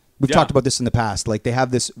 We've talked about this in the past. Like they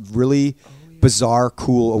have this really bizarre,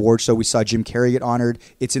 cool award show. We saw Jim Carrey get honored.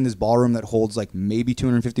 It's in this ballroom that holds like maybe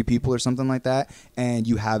 250 people or something like that. And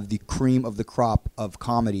you have the cream of the crop of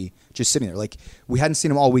comedy just sitting there. Like we hadn't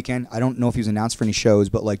seen him all weekend. I don't know if he was announced for any shows,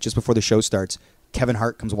 but like just before the show starts, Kevin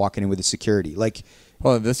Hart comes walking in with his security. Like,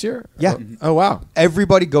 Well, this year? Yeah. Oh, wow.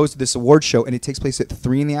 everybody goes to this award show and it takes place at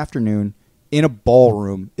 3 PM in a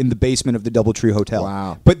ballroom in the basement of the Doubletree Hotel.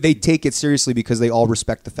 Wow. But they take it seriously because they all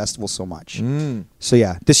respect the festival so much. So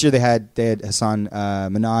yeah, this year they had Hassan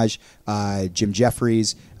Minhaj, Jim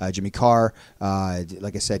Jeffries, Jimmy Carr,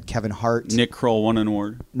 like I said, Kevin Hart, Nick Kroll won an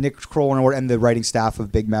award. Nick Kroll won an award, and the writing staff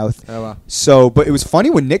of Big Mouth. Oh, wow. So, but it was funny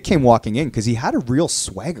when Nick came walking in because he had a real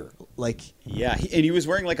swagger. Like, Yeah, and he was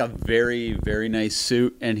wearing like a very, very nice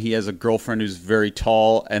suit, and he has a girlfriend who's very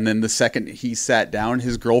tall. And then the second he sat down,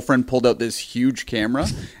 his girlfriend pulled out this huge camera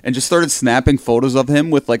and just started snapping photos of him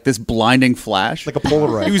with like this blinding flash. Like a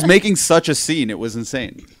Polaroid. He was making such a scene; it was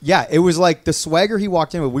insane. yeah, it was like the swagger he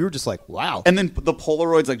walked in with. We were just like, like, wow. And then the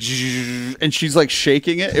Polaroid's like, and she's like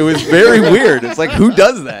shaking it. It was very weird. It's like, who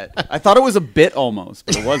does that? I thought it was a bit almost,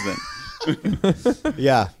 but it wasn't.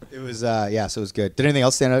 Yeah, it was. Yeah, so it was good. Did anything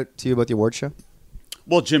else stand out to you about the award show?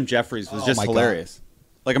 Well, Jim Jeffries was Oh just my God. hilarious.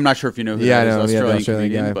 Like, I'm not sure if you know who Yeah, I that know. is, Yeah, the Australian Australian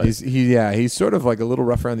comedian, guy. but He's sort of like a little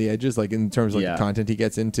rough around the edges, like in terms of like Yeah. the content he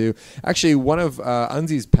gets into. Actually, one of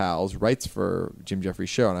Unzi's pals writes for Jim Jeffries'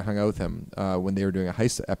 show, and I hung out with him when they were doing a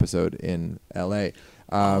heist episode in L.A.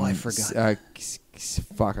 I forgot.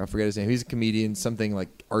 Fuck, I forget his name. He's a comedian, something like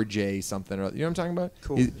RJ something. Or, you know what I'm talking about?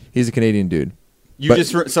 Cool. He's a Canadian dude. you But-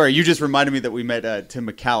 just reminded me that we met Tim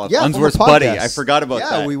McAuliffe, Yeah, Unsworth's from the buddy. podcast. I forgot about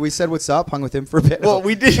that. Yeah, we said what's up, hung with him for a bit. Well,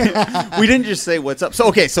 we didn't just say what's up.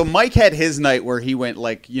 So Mike had his night where he went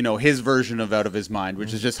like, his version of Out of His Mind,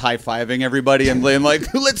 which is just high-fiving everybody and being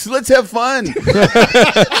like, let's have fun.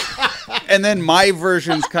 And then my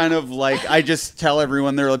version's kind of like, I just tell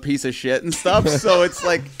everyone they're a piece of shit and stuff. So it's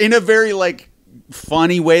like in a very like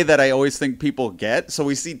funny way that I always think people get. So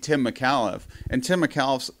we see Tim McAuliffe, and Tim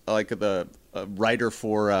McAuliffe's like the writer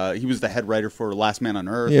for he was the head writer for Last Man on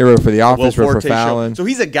Earth. Yeah, he wrote for The Office, Will wrote for Forte show. Fallon. So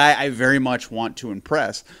he's a guy I very much want to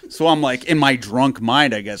impress. So I'm like, in my drunk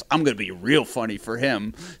mind, I guess, I'm going to be real funny for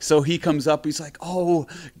him. So he comes up, he's like, oh,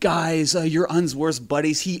 guys, you're Unsworth's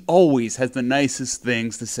buddies. He always has the nicest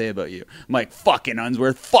things to say about you. I'm like, fucking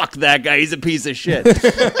Unsworth, fuck that guy. He's a piece of shit.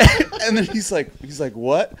 And then he's like,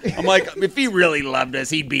 what? I'm like, if he really loved us,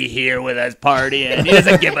 he'd be here with us partying. He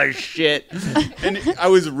doesn't give a shit. And I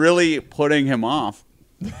was really putting him off.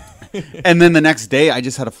 And then the next day, I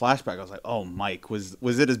just had a flashback. I was like, "Oh, Mike, was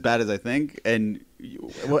it as bad as I think?" And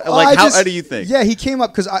like, how do you think? Yeah, he came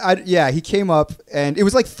up because he came up and it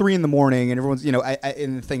was like 3 a.m, and everyone's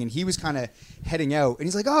in the thing, and he was kind of heading out, and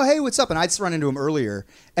he's like, "Oh, hey, what's up?" And I'd just run into him earlier,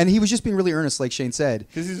 and he was just being really earnest, like Shane said.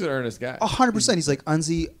 Because he's an earnest guy. 100%. He's like,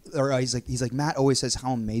 Unzi, or he's like, Matt always says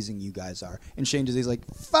how amazing you guys are, and Shane he's like,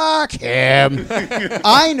 fuck him.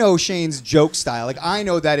 I know Shane's joke style. Like, I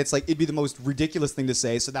know that it's like it'd be the most ridiculous thing to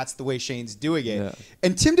say, so that's the way Shane's doing it. Yeah.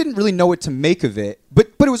 And Tim didn't really know what to make of it, but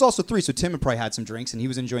it was also 3, so Tim had probably had some drinks and he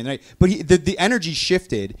was enjoying the night. But the energy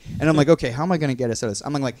shifted, and I'm like, okay, how am I gonna get us out of this?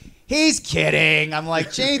 I'm like, he's kidding. I'm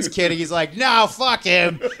like, Shane's kidding. He's like, no, fuck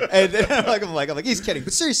him. And then I'm like, he's kidding.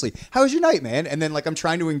 But seriously, how was your night, man? And then like I'm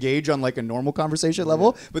trying to engage on like a normal conversation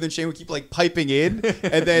level, but then Shane would keep like piping in,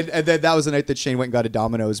 and then that was the night that Shane went and got a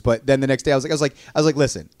Domino's. But then the next day I was like,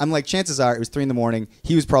 listen, I'm like, chances are it was 3 a.m.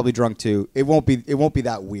 He was probably drunk too. It won't be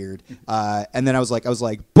that weird. And then I was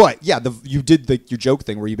like, but yeah, you did your joke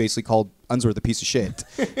thing where you basically called Unsworth a piece of shit,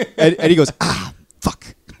 and he goes,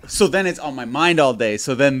 fuck. So then it's on my mind all day.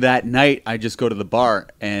 So then that night, I just go to the bar,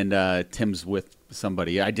 and Tim's with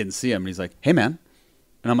somebody. I didn't see him, and he's like, "Hey, man,"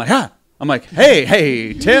 and I'm like, "Huh." I'm like,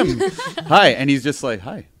 hey, Tim, hi. And he's just like,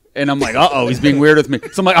 hi. And I'm like, uh-oh, he's being weird with me.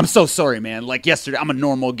 So I'm like, I'm so sorry, man. Like yesterday, I'm a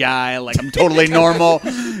normal guy. Like I'm totally normal,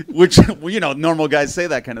 which, normal guys say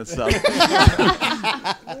that kind of stuff.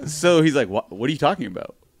 So he's like, what are you talking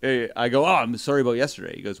about? I go, oh, I'm sorry about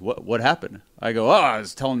yesterday. He goes, what happened? I go, oh, I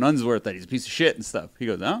was telling Unsworth that he's a piece of shit and stuff. He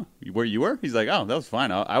goes, oh, where you were? He's like, oh, that was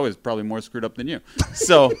fine. I was probably more screwed up than you.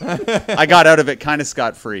 So I got out of it kind of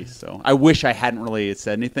scot-free. So I wish I hadn't really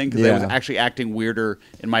said anything because I was actually acting weirder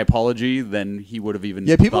in my apology than he would have even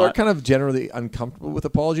People thought. are kind of generally uncomfortable with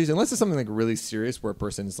apologies unless it's something like really serious where a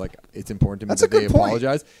person is like, it's important to me That's that a they good point.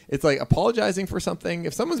 apologize. It's like apologizing for something.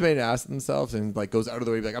 If someone's made an ass of themselves and like goes out of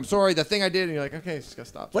the way to be like, I'm sorry, that thing I did, and you're like, okay, just gotta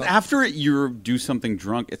stop. But after you do something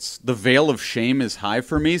drunk, it's the veil of shame is high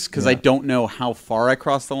for me because I don't know how far I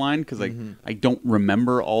crossed the line because I don't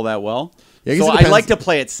remember all that well. Yeah, I guess so it I depends. like to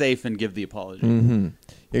play it safe and give the apology.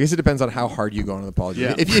 I guess it depends on how hard you go on the apology.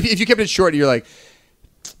 Yeah. If you kept it short, you're like,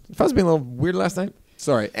 if I was being a little weird last night,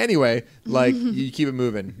 sorry. Anyway, like you keep it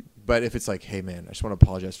moving. But if it's like, hey man, I just want to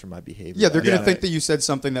apologize for my behavior. Yeah, they're gonna last think night. that you said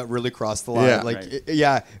something that really crossed the line. Yeah. Like,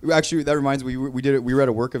 Right. Actually, that reminds me. We did it. We were at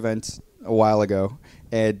a work event a while ago,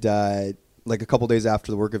 and like a couple days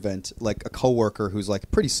after the work event, like a coworker who's like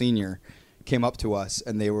pretty senior came up to us,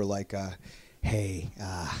 and they were like, "Hey,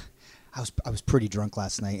 I was pretty drunk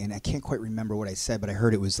last night, and I can't quite remember what I said, but I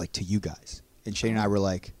heard it was like to you guys." And Shane and I were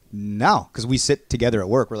like, no, because we sit together at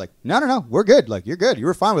work. We're like, no, we're good. Like, you're good. You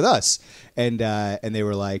were fine with us. And they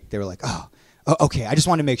were like, oh, okay. I just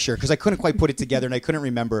wanted to make sure because I couldn't quite put it together and I couldn't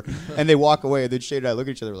remember. And they walk away, and then Shane and I look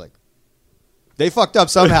at each other like, they fucked up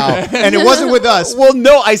somehow, and it wasn't with us. Well,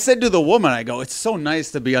 no, I said to the woman, I go, it's so nice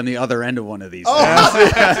to be on the other end of one of these. Oh,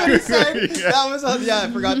 things. that's what he said? That was I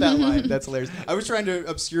forgot that line. That's hilarious. I was trying to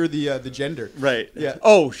obscure the gender. Right. Yeah.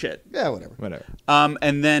 Oh, shit. Yeah, whatever. Whatever.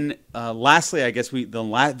 And then lastly, I guess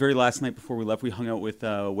very last night before we left, we hung out with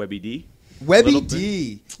Webby D. Webby Little bit.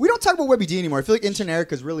 D. We don't talk about Webby D anymore. I feel like Intern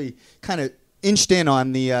Erica's really kind of inched in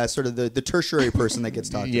on the sort of the tertiary person that gets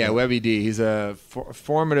talked Yeah, about. Webby D. He's a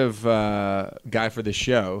formative guy for the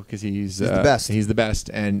show because he's the best. He's the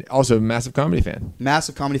best, and also a massive comedy fan.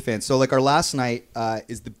 Massive comedy fan. So like our last night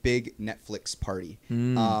is the big Netflix party.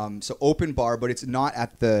 So open bar, but it's not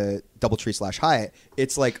at the DoubleTree / Hyatt.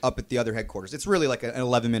 It's like up at the other headquarters. It's really like an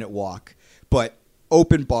 11-minute walk, but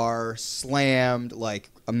open bar, slammed,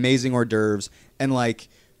 like amazing hors d'oeuvres, and like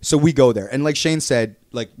so we go there. And like Shane said,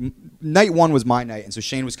 like night 1 was my night, and so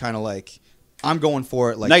Shane was kind of like, I'm going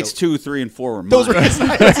for it. Like Nights 2, 3, and 4 were mine. those were his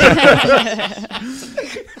nights.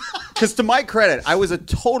 Because to my credit, I was a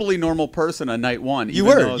totally normal person on night 1. You even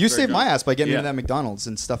though I were. was You very saved my drunk. ass by getting Yeah. into that McDonald's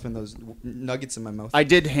and stuffing those nuggets in my mouth. I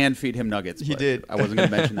did hand feed him nuggets. He but did. I wasn't going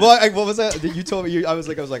to mention that. Well, what was that? You told me. I was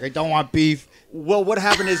like, I don't want beef. Well, what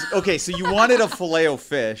happened is, okay, so you wanted a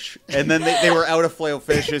Filet-O-Fish, and then they were out of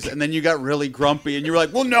Filet-O-Fishes, and then you got really grumpy, and you were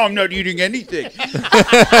like, well, no, I'm not eating anything.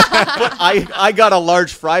 But I got a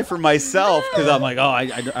large fry for myself, because I'm like,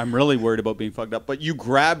 I'm really worried about being fucked up. But you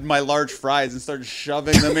grabbed my large fries and started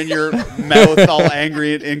shoving them in your mouth, all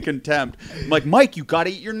angry and in contempt. I'm like, Mike, you got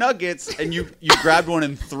to eat your nuggets. And you grabbed one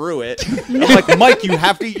and threw it. I'm like, Mike, you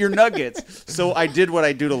have to eat your nuggets. So I did what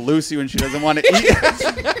I do to Lucy when she doesn't want to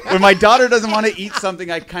eat. When my daughter doesn't want to eat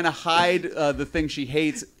something, I kind of hide the thing she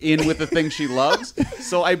hates in with the thing she loves.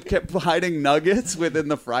 So I kept hiding nuggets within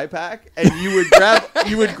the fry pack, and you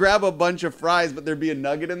would grab a bunch of fries, but there'd be a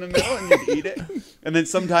nugget in the middle, and you'd eat it. And then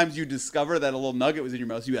sometimes you discover that a little nugget was in your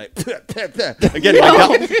mouth. So you'd be like, again,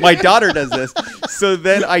 my daughter does this. So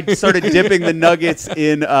then I started dipping the nuggets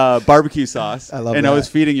in barbecue sauce, I love and that. I was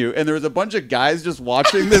feeding you. And there was a bunch of guys just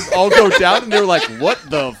watching this all go down, and they were like, "What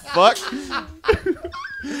the fuck?"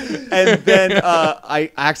 And then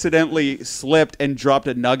I accidentally slipped and dropped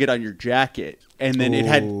a nugget on your jacket. And then it Ooh.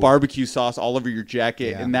 had barbecue sauce all over your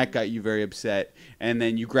jacket. Yeah. And that got you very upset. And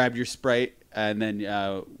then you grabbed your Sprite. And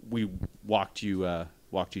then we walked you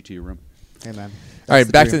to your room. Hey man. All right,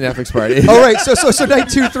 back to the Netflix party. All right, so night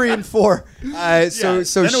 2, 3, and 4. So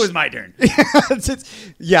then it was my turn.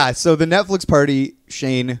 yeah. So the Netflix party,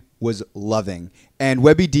 Shane was loving, and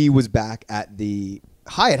Webby D was back at the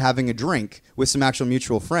Hyatt having a drink with some actual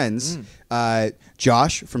mutual friends.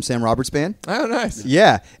 Josh from Sam Roberts Band. Oh, nice.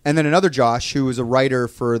 Yeah, and then another Josh who was a writer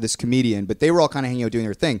for this comedian, but they were all kind of hanging out doing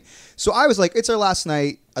their thing. So I was like, it's our last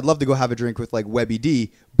night. I'd love to go have a drink with like Webby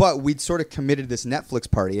D, but we'd sort of committed to this Netflix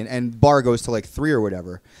party, and bar goes to like 3 or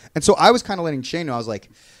whatever. And so I was kind of letting Shane know, I was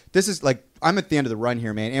like, this is like, I'm at the end of the run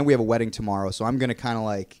here, man, and we have a wedding tomorrow, so I'm going to kind of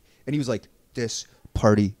like, and he was like, this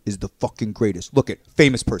party is the fucking greatest. Look at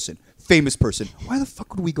famous person. Why the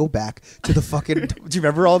fuck would we go back to the fucking... Do you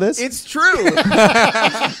remember all this? It's true.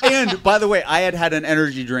 And by the way, I had an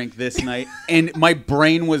energy drink this night, and my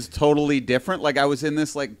brain was totally different. Like I was in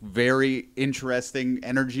this like very interesting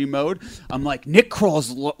energy mode. I'm like, Nick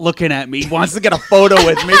Kroll's looking at me, wants to get a photo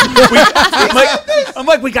with me. I'm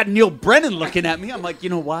like, we got Neil Brennan looking at me. I'm like, you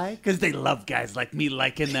know why? Because they love guys like me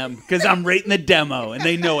liking them. Because I'm rating the demo, and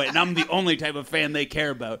they know it, and I'm the only type of fan they care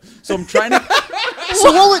about. So I'm trying to.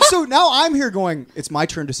 So now I'm here going, it's my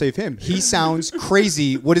turn to save him. He sounds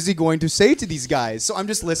crazy. What is he going to say to these guys? So I'm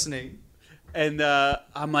just listening. And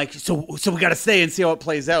I'm like, so we got to stay and see how it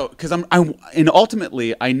plays out, because and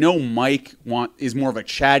ultimately I know Mike is more of a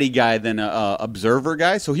chatty guy than a observer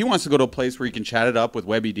guy, so he wants to go to a place where he can chat it up with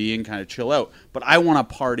Webby D and kind of chill out. But I want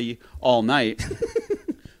to party all night.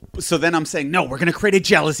 So then I'm saying, no, we're going to create a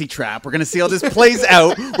jealousy trap. We're going to see how this plays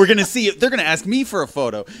out. We're going to see if they're going to ask me for a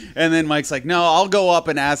photo. And then Mike's like, no, I'll go up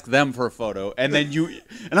and ask them for a photo. And then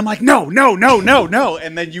and I'm like, no.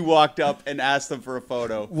 And then you walked up and asked them for a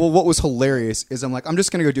photo. Well, what was hilarious is I'm like, I'm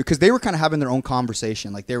just going to go do, because they were kind of having their own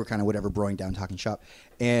conversation. Like they were kind of whatever, broing down, talking shop.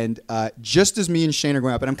 And just as me and Shane are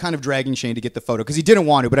going up, and I'm kind of dragging Shane to get the photo, because he didn't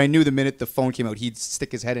want to, but I knew the minute the phone came out, he'd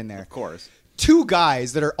stick his head in there. Of course. 2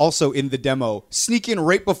 guys that are also in the demo sneak in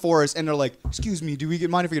right before us, and they're like, excuse me, do we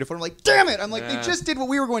mind if we get a photo? I'm like, damn it. I'm like, they just did what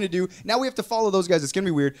we were going to do. Now we have to follow those guys. It's going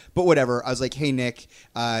to be weird, but whatever. I was like, hey, Nick,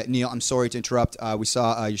 Neil, I'm sorry to interrupt. We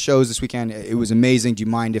saw your shows this weekend. It was amazing. Do you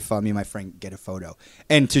mind if me and my friend get a photo?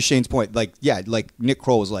 And to Shane's point, like, yeah, like Nick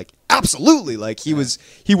Kroll was like, absolutely. Like he was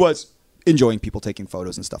enjoying people taking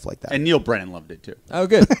photos and stuff like that. And Neil Brennan loved it too. Oh,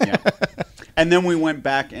 good. Yeah. And then we went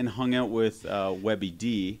back and hung out with Webby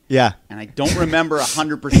D. Yeah. And I don't remember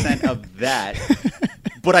 100% of that.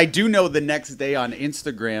 But I do know the next day on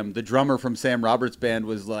Instagram, the drummer from Sam Roberts Band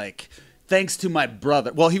was like, thanks to my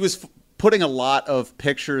brother. Well, he was putting a lot of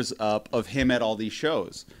pictures up of him at all these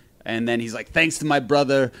shows. And then he's like, thanks to my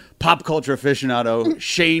brother, pop culture aficionado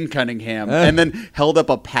Shane Cunningham, and then held up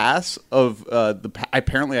a pass of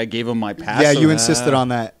apparently I gave him my pass. Yeah, so, you insisted on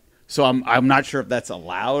that. So I'm not sure if that's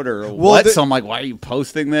allowed or Well, what. So I'm like, why are you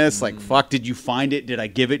posting this? Like, fuck, did you find it? Did I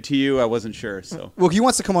give it to you? I wasn't sure. So Well, he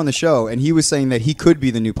wants to come on the show, and he was saying that he could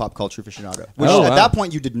be the new pop culture aficionado, which Oh, at wow. that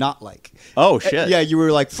point you did not like. oh shit. Yeah, you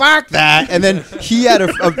were like, fuck that. And then he had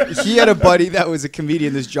he had a buddy that was a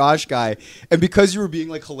comedian, this Josh guy. And because you were being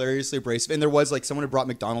like hilariously abrasive, and there was like someone had brought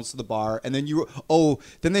McDonald's to the bar, and then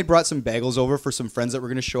then they brought some bagels over for some friends that were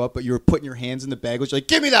going to show up, but you were putting your hands in the bagels. You're like,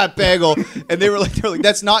 give me that bagel. And they were like,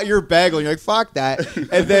 that's not your bagel. And you're like, fuck that.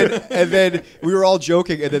 And then we were all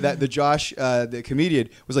joking. And then the Josh, the comedian,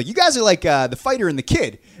 was like, you guys are like the fighter and the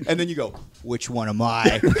kid. And then you go, which one am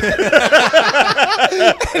I?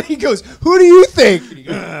 And he goes, who do you think? And, he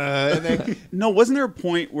goes, and then, No, wasn't there a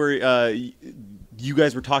point where you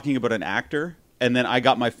guys were talking about an actor? And then I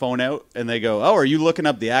got my phone out, and they go, "Oh, are you looking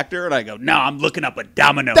up the actor?" And I go, "No, I'm looking up a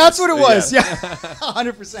Domino." that's what it was. Yeah,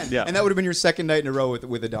 100%. Yeah. And that would have been your second night in a row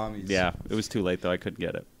with the Dommies. Yeah, it was too late though. I couldn't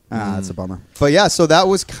get it. That's a bummer. But yeah, so that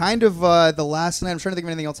was kind of the last night. I'm trying to think of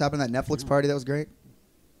anything else happened at that Netflix party that was great.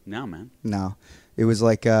 No, man. No. It was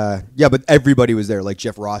like, yeah, but everybody was there. Like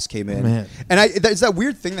Jeff Ross came in. Man. And it's that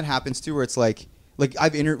weird thing that happens too where it's like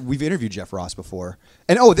we've interviewed Jeff Ross before.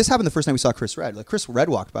 And this happened the first time we saw Chris Red. Like Chris Red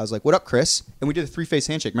walked by. I was like, what up, Chris? And we did a 3-face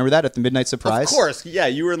handshake. Remember that at the Midnight Surprise? Of course, yeah.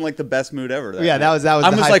 You were in like the best mood ever. Yeah, that was I'm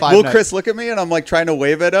the just high like, five will night. Chris look at me? And I'm like trying to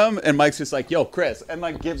wave at him, and Mike's just like, yo, Chris, and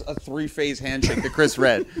like gives a 3-face handshake to Chris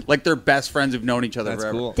Red, like they're best friends who've known each other That's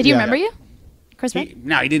forever. cool. Did he Yeah. remember you, Chris? Red?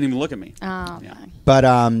 No, he didn't even look at me. Oh, Yeah.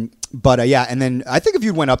 fine. But yeah, and then I think if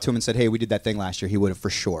you went up to him and said, hey, we did that thing last year, he would have for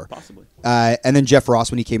sure. Possibly. And then Jeff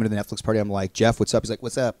Ross, when he came into the Netflix party, I'm like, Jeff, what's up? He's like,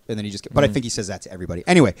 what's up? And then he just, but I think he says that to everybody.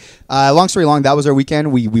 Anyway, long story long, that was our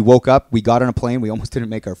weekend. We woke up, we got on a plane. We almost didn't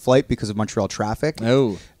make our flight because of Montreal traffic.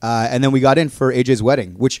 Oh. And then we got in for AJ's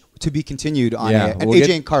wedding, which to be continued on Yeah, and we'll AJ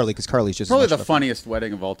get- and Carly, because Carly's just as Probably much the of a- funniest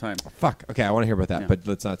wedding of all time. Fuck. Okay, I want to hear about that, Yeah. but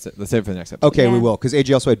let's not. Let's save it for the next episode. Okay, we Yeah. will, because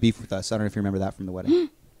AJ also had beef with us. I don't know if you remember that from the wedding.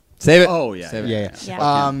 Save it. Oh, yeah. Save it. Yeah.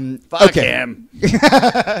 Yeah. Fuck Okay. him.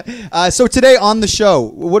 So today on the show,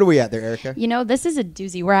 what are we at there, Erica? You know, this is a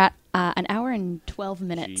doozy. We're at an hour and 12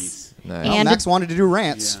 minutes. Jeez. Nice. And Max wanted to do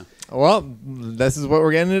rants. Yeah. Well, this is what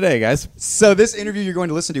we're getting today, guys. So this interview you're going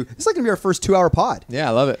to listen to, it's like going to be our first 2-hour pod. Yeah,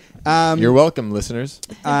 I love it. Um, You're welcome, listeners.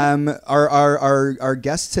 Our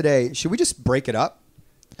guests today, should we just break it up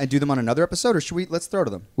and do them on another episode, or should we? Let's throw to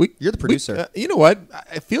them. You're the producer. You know what?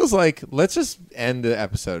 It feels like let's just end the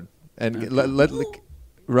episode and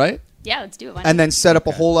right. Yeah, let's do it. Why and not? then set up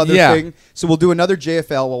a whole other Yeah. thing. So we'll do another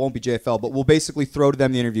JFL. Well, it won't be JFL, but we'll basically throw to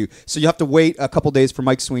them the interview. So you have to wait a couple days for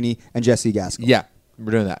Mike Sweeney and Jesse Gaskell. Yeah,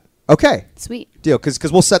 we're doing that. Okay. Sweet. Deal.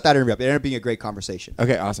 Because we'll set that interview up. It ended up being a great conversation.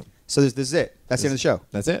 Okay, awesome. So this is it. That's the end of the show.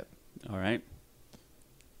 That's it. All right.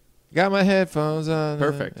 Got my headphones on.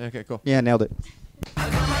 Perfect. Okay, cool. Yeah, nailed it.